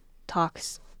 Ishmael,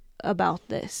 talks about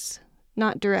this.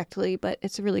 Not directly, but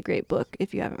it's a really great book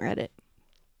if you haven't read it.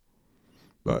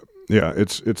 But yeah,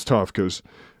 it's tough because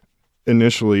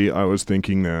initially I was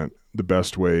thinking that the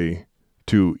best way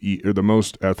to eat, or the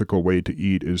most ethical way to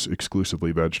eat, is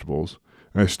exclusively vegetables.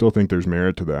 And I still think there's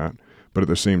merit to that, but at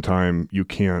the same time, you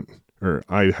can't, or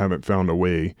I haven't found a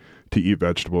way to eat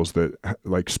vegetables that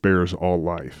like spares all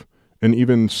life. And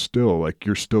even still, like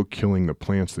you're still killing the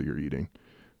plants that you're eating.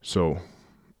 So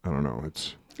I don't know.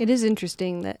 It is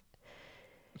interesting that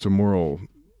it's a moral,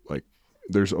 like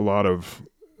there's a lot of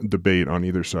debate on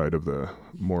either side of the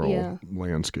moral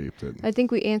landscape. I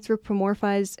think we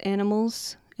anthropomorphize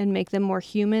animals and make them more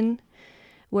human,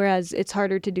 whereas it's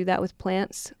harder to do that with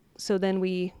plants. So then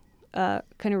we kind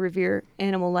of revere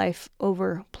animal life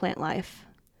over plant life,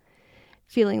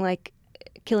 feeling like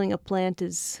killing a plant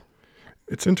is...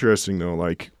 It's interesting though,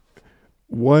 like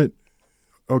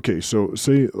okay, so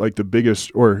say like the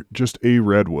biggest, or just a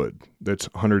redwood that's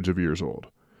hundreds of years old,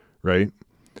 right?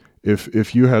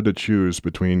 If you had to choose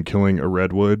between killing a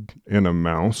redwood and a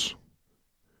mouse,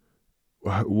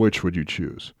 which would you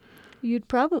choose?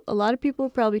 A lot of people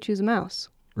would probably choose a mouse.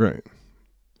 Right.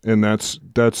 And that's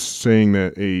saying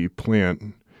that a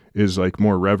plant is like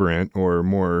more reverent or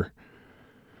more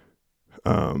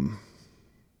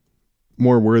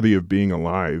worthy of being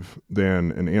alive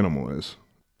than an animal is.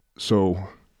 So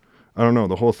I don't know,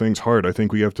 the whole thing's hard. I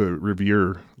think we have to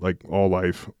revere like all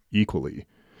life equally,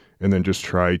 and then just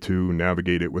try to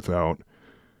navigate it without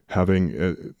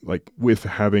having with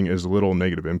having as little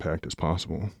negative impact as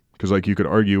possible. Because like you could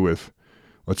argue with,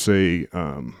 let's say,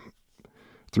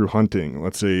 through hunting,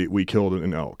 let's say we killed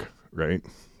an elk, right?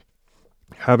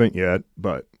 Haven't yet,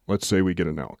 but let's say we get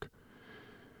an elk.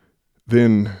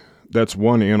 Then that's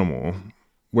one animal,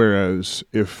 whereas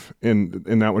and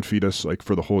that would feed us like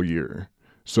for the whole year.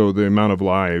 So the amount of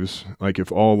lives, like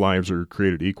if all lives are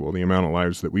created equal, the amount of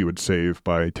lives that we would save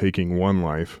by taking one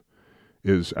life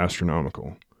is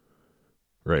astronomical,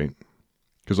 right?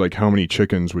 Because like how many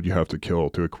chickens would you have to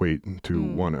kill to equate to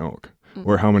one elk? Mm-hmm.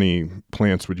 Or how many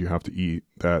plants would you have to eat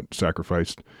that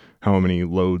sacrificed how many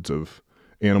loads of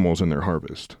animals in their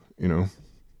harvest, you know?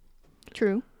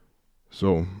 True.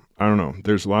 So I don't know.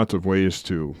 There's lots of ways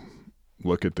to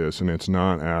look at this, and it's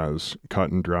not as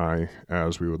cut and dry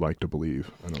as we would like to believe,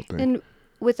 I don't think. And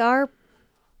with our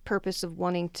purpose of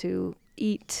wanting to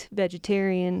eat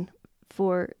vegetarian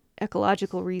for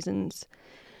ecological reasons,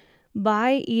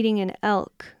 by eating an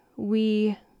elk,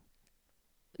 there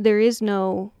is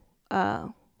no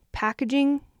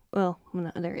packaging. Well,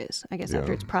 no, there is, I guess,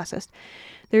 after it's processed.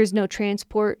 There's no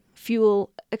transport, fuel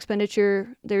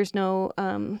expenditure. There's no...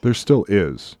 There still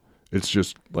is. It's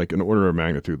just like an order of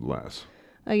magnitude less.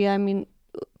 Yeah, I mean,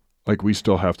 Like we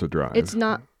still have to drive. It's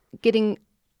not being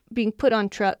put on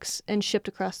trucks and shipped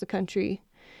across the country.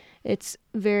 It's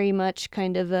very much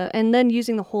kind of and then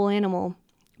using the whole animal,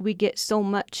 we get so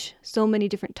many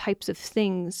different types of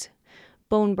things,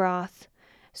 bone broth,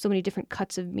 so many different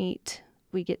cuts of meat.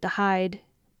 We get the hide,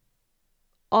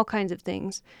 all kinds of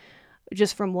things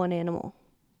just from one animal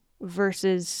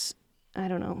versus, I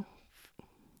don't know.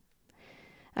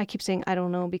 I keep saying I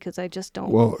don't know because I just don't.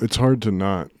 Well, it's hard to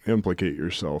not implicate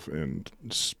yourself and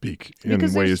speak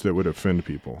in ways that would offend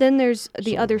people. Then there's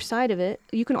the other side of it.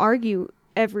 You can argue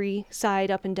every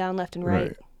side up and down, left and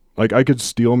right. Like I could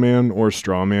steel man or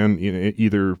straw man in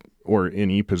either or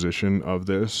any position of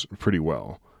this pretty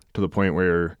well, to the point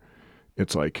where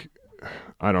it's like,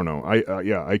 I don't know.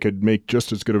 I could make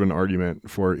just as good of an argument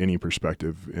for any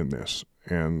perspective in this.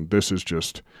 And this is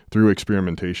just through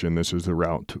experimentation. This is the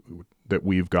route that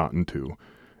we've gotten to,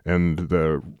 and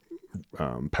the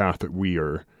path that we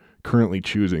are currently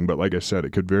choosing. But like I said,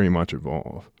 it could very much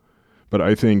evolve. But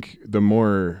I think the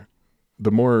more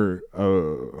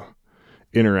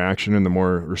interaction and the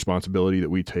more responsibility that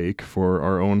we take for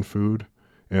our own food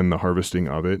and the harvesting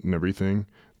of it and everything,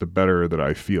 the better that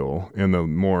I feel, and the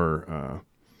more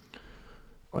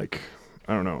I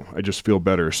don't know, I just feel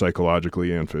better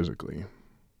psychologically and physically.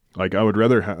 Like I would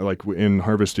rather like in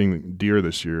harvesting deer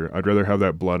this year, I'd rather have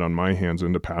that blood on my hands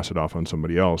than to pass it off on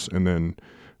somebody else and then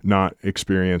not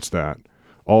experience that,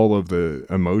 all of the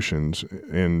emotions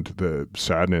and the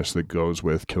sadness that goes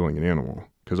with killing an animal.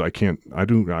 Because I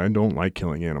don't like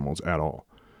killing animals at all.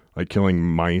 Like killing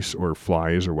mice or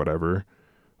flies or whatever,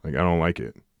 like I don't like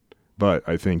it. But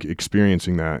I think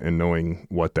experiencing that and knowing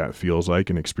what that feels like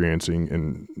and experiencing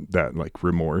and that like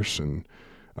remorse and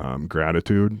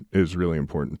gratitude is really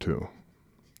important too.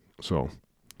 So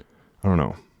I don't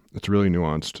know. It's a really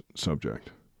nuanced subject.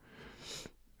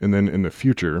 And then in the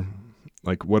future,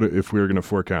 like what if we were going to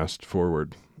forecast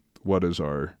forward, what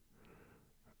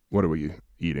are we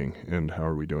eating and how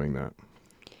are we doing that?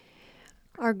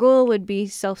 Our goal would be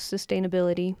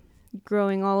self-sustainability,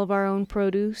 growing all of our own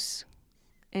produce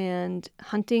and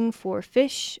hunting for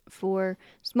fish, for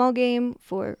small game,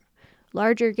 for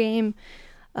larger game,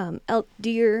 elk,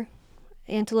 deer,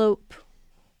 antelope,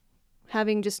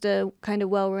 having just a kind of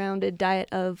well-rounded diet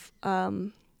of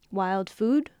wild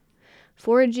food,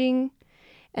 foraging,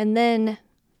 and then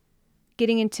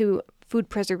getting into food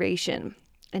preservation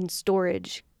and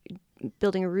storage,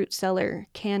 building a root cellar,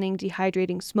 canning,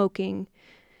 dehydrating, smoking.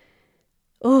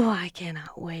 Oh, I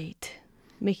cannot wait.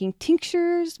 Making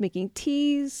tinctures, making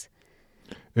teas.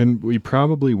 And we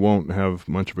probably won't have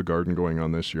much of a garden going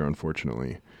on this year,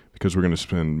 unfortunately, because we're going to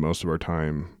spend most of our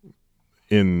time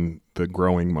in the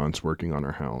growing months working on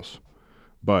our house.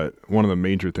 But one of the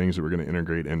major things that we're going to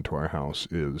integrate into our house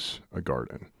is a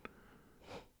garden.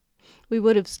 We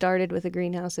would have started with a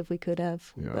greenhouse if we could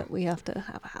have, but we have to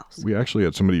have a house. We actually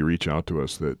had somebody reach out to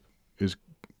us that is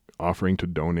offering to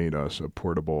donate us a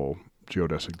portable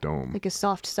geodesic dome. Like a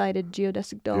soft-sided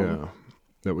geodesic dome. Yeah,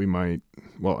 that we might,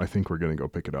 I think we're going to go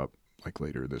pick it up like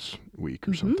later this week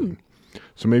or something.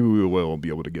 So maybe we will be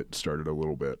able to get started a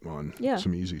little bit on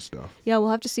some easy stuff. Yeah,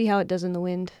 we'll have to see how it does in the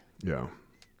wind. Yeah.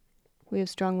 We have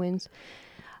strong winds.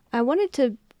 I wanted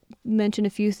to mention a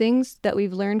few things that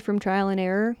we've learned from trial and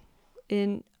error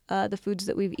in the foods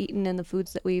that we've eaten and the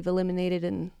foods that we've eliminated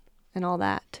and all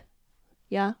that.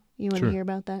 Yeah? You want to hear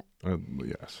about that?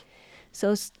 Yes.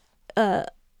 So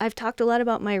I've talked a lot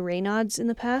about my Raynaud's in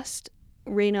the past.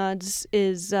 Raynaud's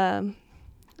is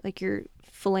like your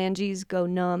phalanges go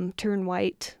numb, turn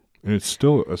white. And it's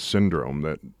still a syndrome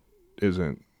that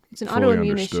isn't It's an fully autoimmune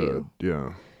understood. issue.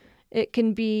 Yeah. It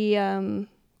can be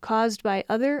caused by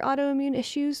other autoimmune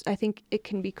issues. I think it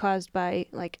can be caused by,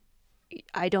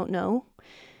 I don't know.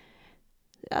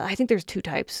 I think there's two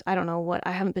types. I don't know what.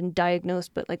 I haven't been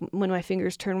diagnosed, but when my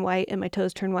fingers turn white and my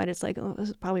toes turn white, it's like, oh, this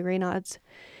is probably Raynaud's.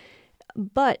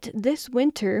 But this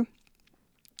winter,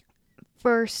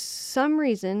 for some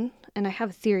reason, and I have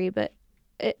a theory, but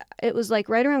it was like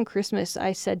right around Christmas,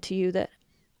 I said to you that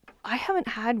I haven't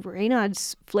had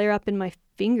Raynaud's flare up in my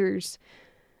fingers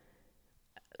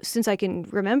since I can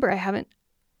remember.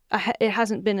 It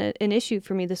hasn't been an issue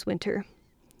for me this winter.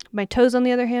 My toes, on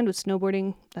the other hand, with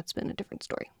snowboarding, that's been a different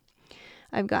story.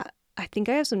 I think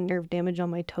I have some nerve damage on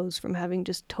my toes from having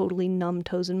just totally numb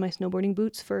toes in my snowboarding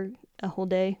boots for a whole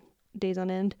day, days on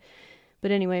end.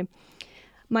 But anyway,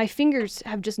 my fingers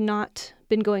have just not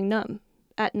been going numb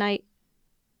at night,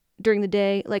 during the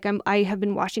day. I have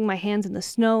been washing my hands in the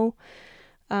snow.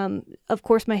 Of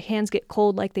course, my hands get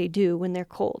cold like they do when they're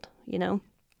cold,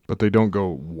 But they don't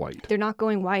go white. They're not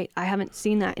going white. I haven't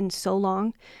seen that in so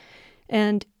long.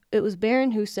 And it was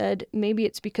Barron who said maybe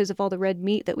it's because of all the red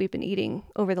meat that we've been eating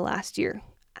over the last year.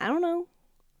 I don't know.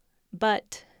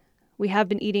 But we have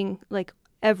been eating like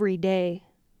every day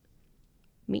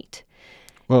meat.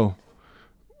 Well,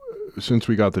 since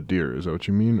we got the deer, is that what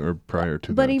you mean? Or prior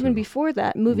to that? But even before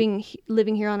that, living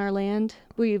here on our land,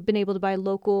 we've been able to buy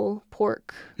local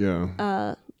pork,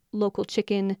 local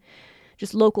chicken,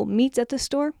 just local meats at the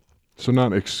store. So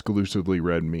not exclusively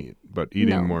red meat, but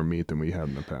eating more meat than we had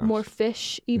in the past. More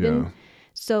fish, even. Yeah.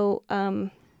 So, I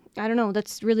don't know.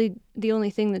 That's really the only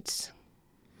thing that's...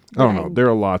 I don't know. There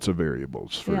are lots of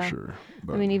variables, for sure.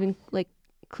 But. I mean, even like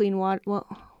clean water. Well,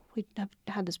 we have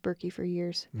had this Berkey for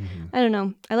years. I don't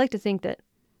know. I like to think that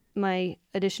my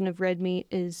addition of red meat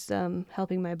is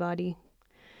helping my body.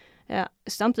 Yeah,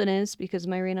 something is, because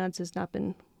my Raynaud's has not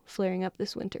been flaring up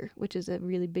this winter, which is a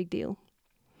really big deal.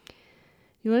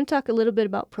 You want to talk a little bit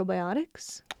about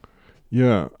probiotics?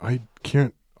 Yeah, I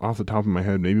can't off the top of my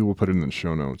head. Maybe we'll put it in the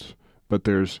show notes. But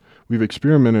we've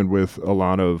experimented with a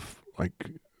lot of like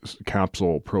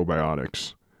capsule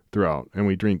probiotics throughout, and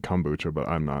we drink kombucha, but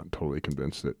I'm not totally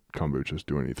convinced that kombuchas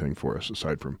do anything for us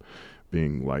aside from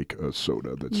being like a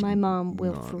soda. That's my mom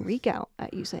will freak out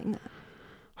at you saying that.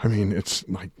 I mean, it's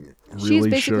like really she's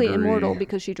basically sugary. Immortal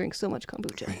because she drinks so much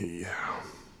kombucha. Yeah,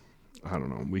 I don't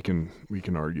know. We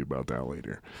can argue about that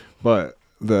later, but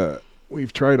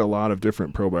we've tried a lot of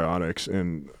different probiotics,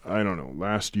 and I don't know.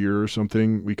 Last year or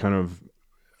something, we kind of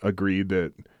agreed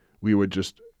that we would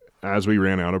just, as we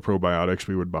ran out of probiotics,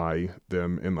 we would buy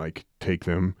them and like take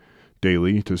them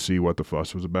daily to see what the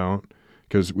fuss was about.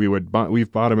 Because we've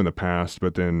bought them in the past,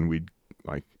 but then we'd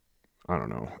like, I don't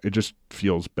know. It just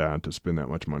feels bad to spend that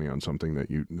much money on something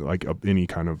that you like any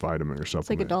kind of vitamin or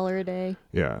supplement. It's like $1 a day.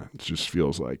 Yeah, it just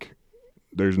feels like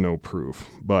there's no proof.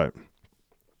 But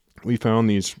we found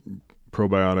these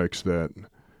probiotics that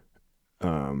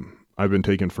I've been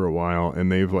taking for a while,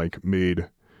 and they've like made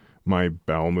my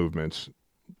bowel movements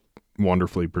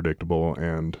wonderfully predictable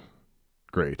and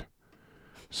great.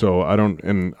 So I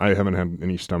haven't had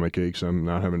any stomach aches. I'm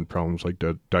not having problems like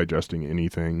digesting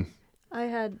anything. I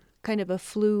had kind of a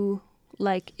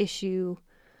flu-like issue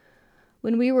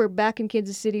when we were back in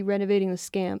Kansas City renovating the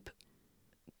Scamp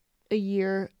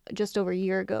just over a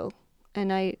year ago,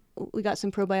 and we got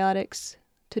some probiotics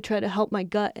to try to help my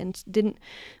gut, and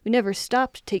we never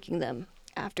stopped taking them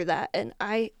after that. And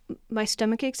my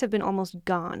stomach aches have been almost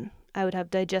gone. I would have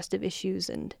digestive issues,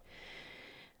 and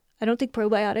I don't think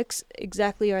probiotics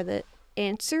exactly are the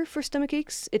answer for stomach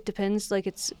aches. It depends, like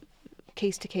it's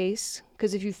case to case,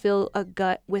 because if you fill a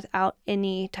gut without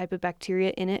any type of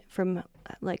bacteria in it from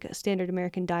like a standard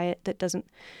American diet that doesn't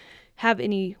have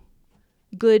any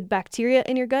good bacteria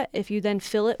in your gut, if you then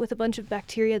fill it with a bunch of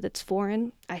bacteria that's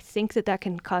foreign, I think that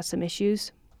can cause some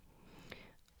issues.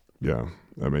 Yeah,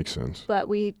 that makes sense. But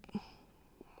I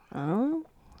don't know.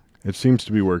 It seems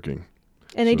to be working.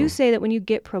 And they do say that when you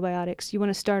get probiotics, you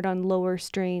want to start on lower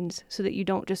strains so that you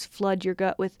don't just flood your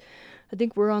gut with, I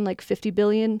think we're on like 50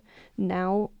 billion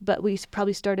now, but we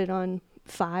probably started on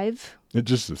 5. It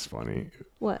just is funny.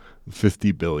 What?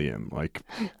 50 billion, like.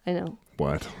 I know.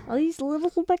 What? All these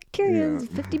little bacteria,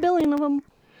 50 billion of them.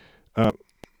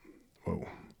 Whoa.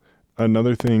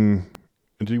 Another thing,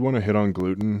 do you want to hit on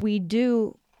gluten? We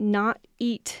do not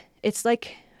eat. It's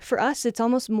like, for us, it's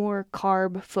almost more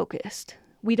carb focused.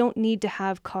 We don't need to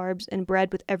have carbs and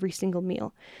bread with every single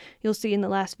meal. You'll see in the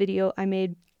last video, I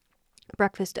made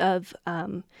breakfast of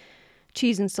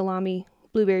cheese and salami,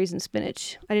 blueberries and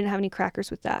spinach. I didn't have any crackers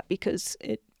with that because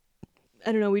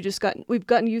I don't know, we've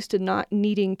gotten used to not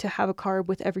needing to have a carb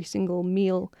with every single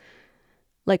meal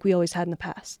like we always had in the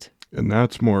past. And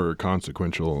that's more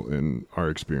consequential in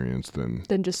our experience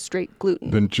than just straight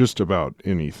gluten. Than just about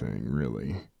anything,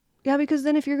 really. Yeah, because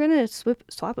then if you're going to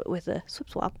swap it with a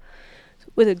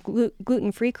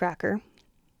gluten-free cracker,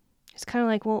 it's kind of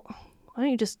like, well, why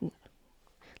don't you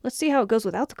let's see how it goes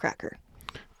without the cracker.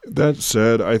 That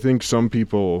said, I think some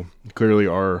people clearly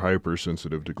are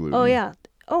hypersensitive to gluten.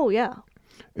 Oh, yeah.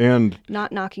 And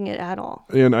not knocking it at all.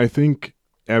 And I think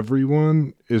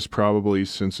everyone is probably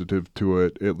sensitive to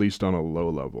it, at least on a low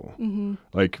level. Mm-hmm.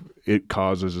 Like, it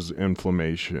causes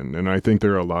inflammation. And I think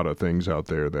there are a lot of things out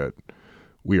there that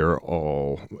we are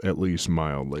all at least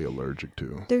mildly allergic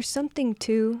to. There's something,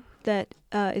 too, that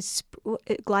is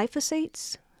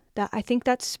glyphosates. That I think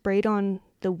that's sprayed on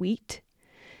the wheat.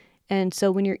 And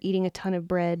so when you're eating a ton of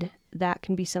bread, that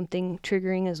can be something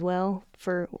triggering as well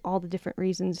for all the different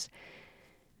reasons.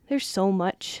 There's so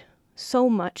much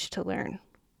to learn.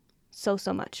 So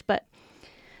much. But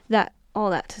all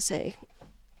that to say,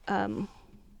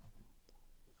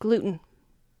 gluten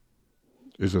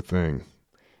is a thing.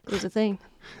 It was a thing.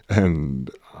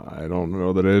 And I don't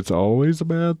know that it's always a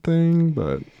bad thing,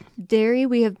 but Dairy,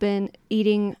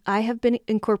 I have been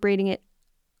incorporating it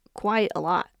quite a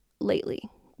lot lately.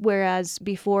 Whereas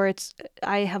before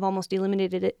I have almost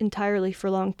eliminated it entirely for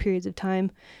long periods of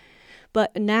time.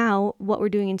 But now what we're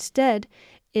doing instead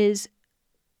is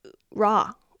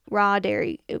raw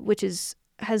dairy, which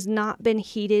has not been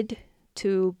heated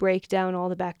to break down all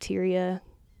the bacteria.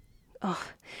 Oh,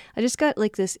 I just got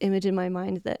like this image in my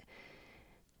mind that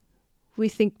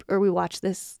we watch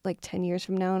this like 10 years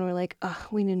from now and we're like, oh,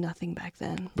 we knew nothing back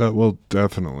then. that will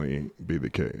definitely be the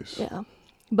case. Yeah.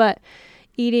 But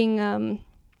eating,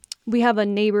 we have a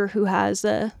neighbor who has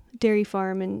a dairy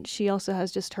farm, and she also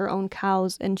has just her own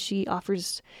cows, and she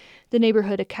offers the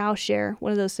neighborhood a cow share,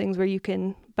 one of those things where you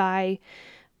can buy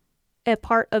a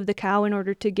part of the cow in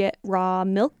order to get raw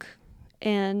milk.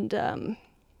 And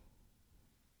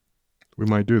We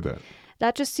might do that.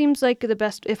 that just seems like the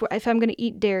best. If I'm going to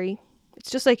eat dairy,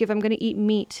 it's just like if I'm going to eat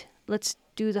meat, let's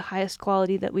do the highest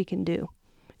quality that we can do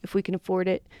if we can afford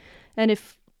it. And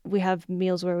if we have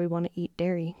meals where we want to eat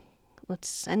dairy, let's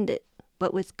send it,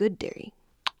 but with good dairy.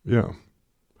 Yeah.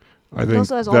 I It think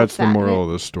also has all the that's the fat in moral it.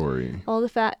 of the story. All the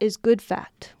fat is good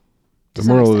fat. The to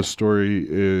some moral of the extent. story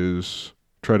is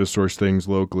try to source things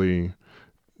locally,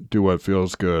 do what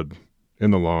feels good in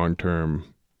the long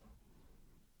term,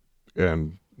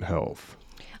 and health.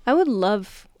 I would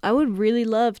really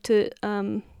love to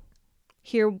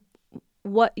hear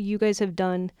what you guys have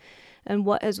done and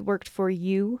what has worked for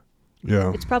you.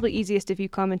 Yeah. It's probably easiest if you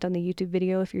comment on the YouTube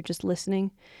video if you're just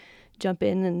listening. Jump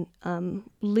in and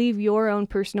leave your own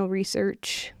personal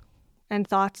research and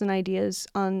thoughts and ideas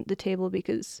on the table,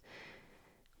 because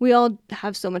we all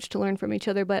have so much to learn from each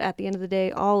other, but at the end of the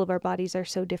day, all of our bodies are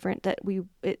so different that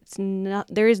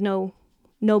there is no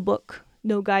book,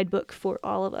 no guidebook for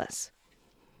all of us.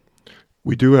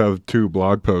 We do have 2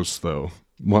 blog posts, though,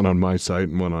 one on my site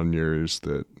and one on yours,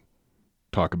 that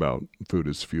talk about food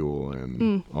as fuel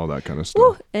and all that kind of stuff.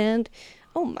 Ooh, and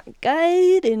oh my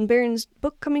God, in Barron's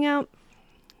book coming out,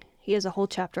 he has a whole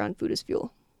chapter on food as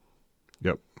fuel.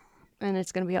 Yep. And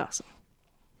it's going to be awesome.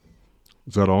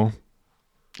 Is that all?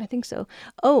 I think so.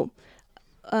 Oh,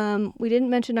 we didn't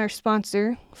mention our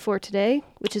sponsor for today,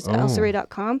 which is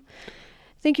elsaray.com.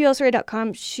 Thank you,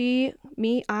 elsaray.com.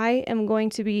 I am going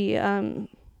to be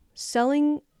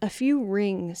selling a few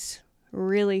rings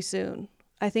really soon.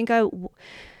 I think I will.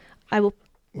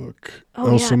 Look,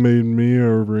 Oh, Elsa yeah. made me a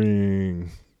ring.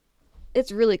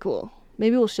 It's really cool.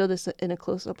 Maybe we'll show this in a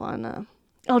close-up on...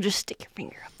 I'll just stick your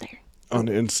finger up there. On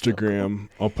Instagram.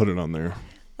 I'll put it on there.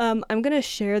 I'm going to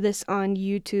share this on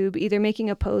YouTube, either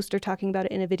making a post or talking about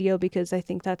it in a video, because I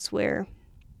think that's where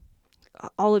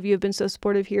all of you have been so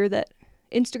supportive here that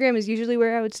Instagram is usually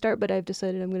where I would start, but I've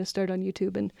decided I'm going to start on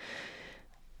YouTube and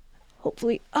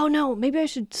hopefully... Oh, no, maybe I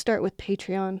should start with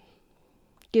Patreon.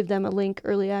 Give them a link,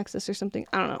 early access or something.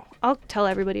 I don't know. I'll tell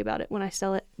everybody about it when I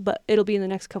sell it, but it'll be in the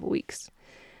next couple weeks.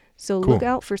 So Cool. Look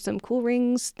out for some cool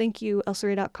rings. Thank you,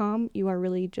 elsaray.com. You are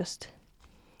really just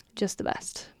the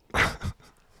best.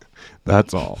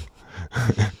 That's all.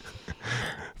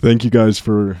 Thank you guys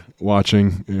for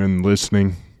watching and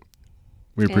listening.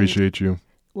 We appreciate you.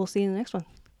 We'll see you in the next one.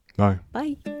 Bye.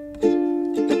 Bye.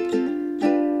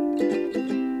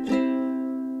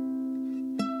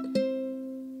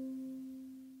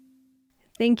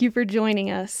 Thank you for joining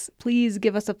us. Please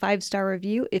give us a 5-star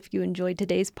review if you enjoyed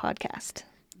today's podcast.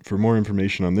 For more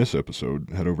information on this episode,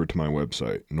 head over to my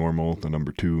website,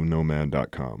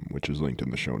 normal2nomad.com, which is linked in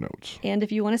the show notes. And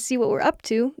if you want to see what we're up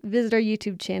to, visit our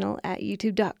YouTube channel at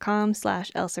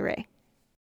youtube.com/elsaray.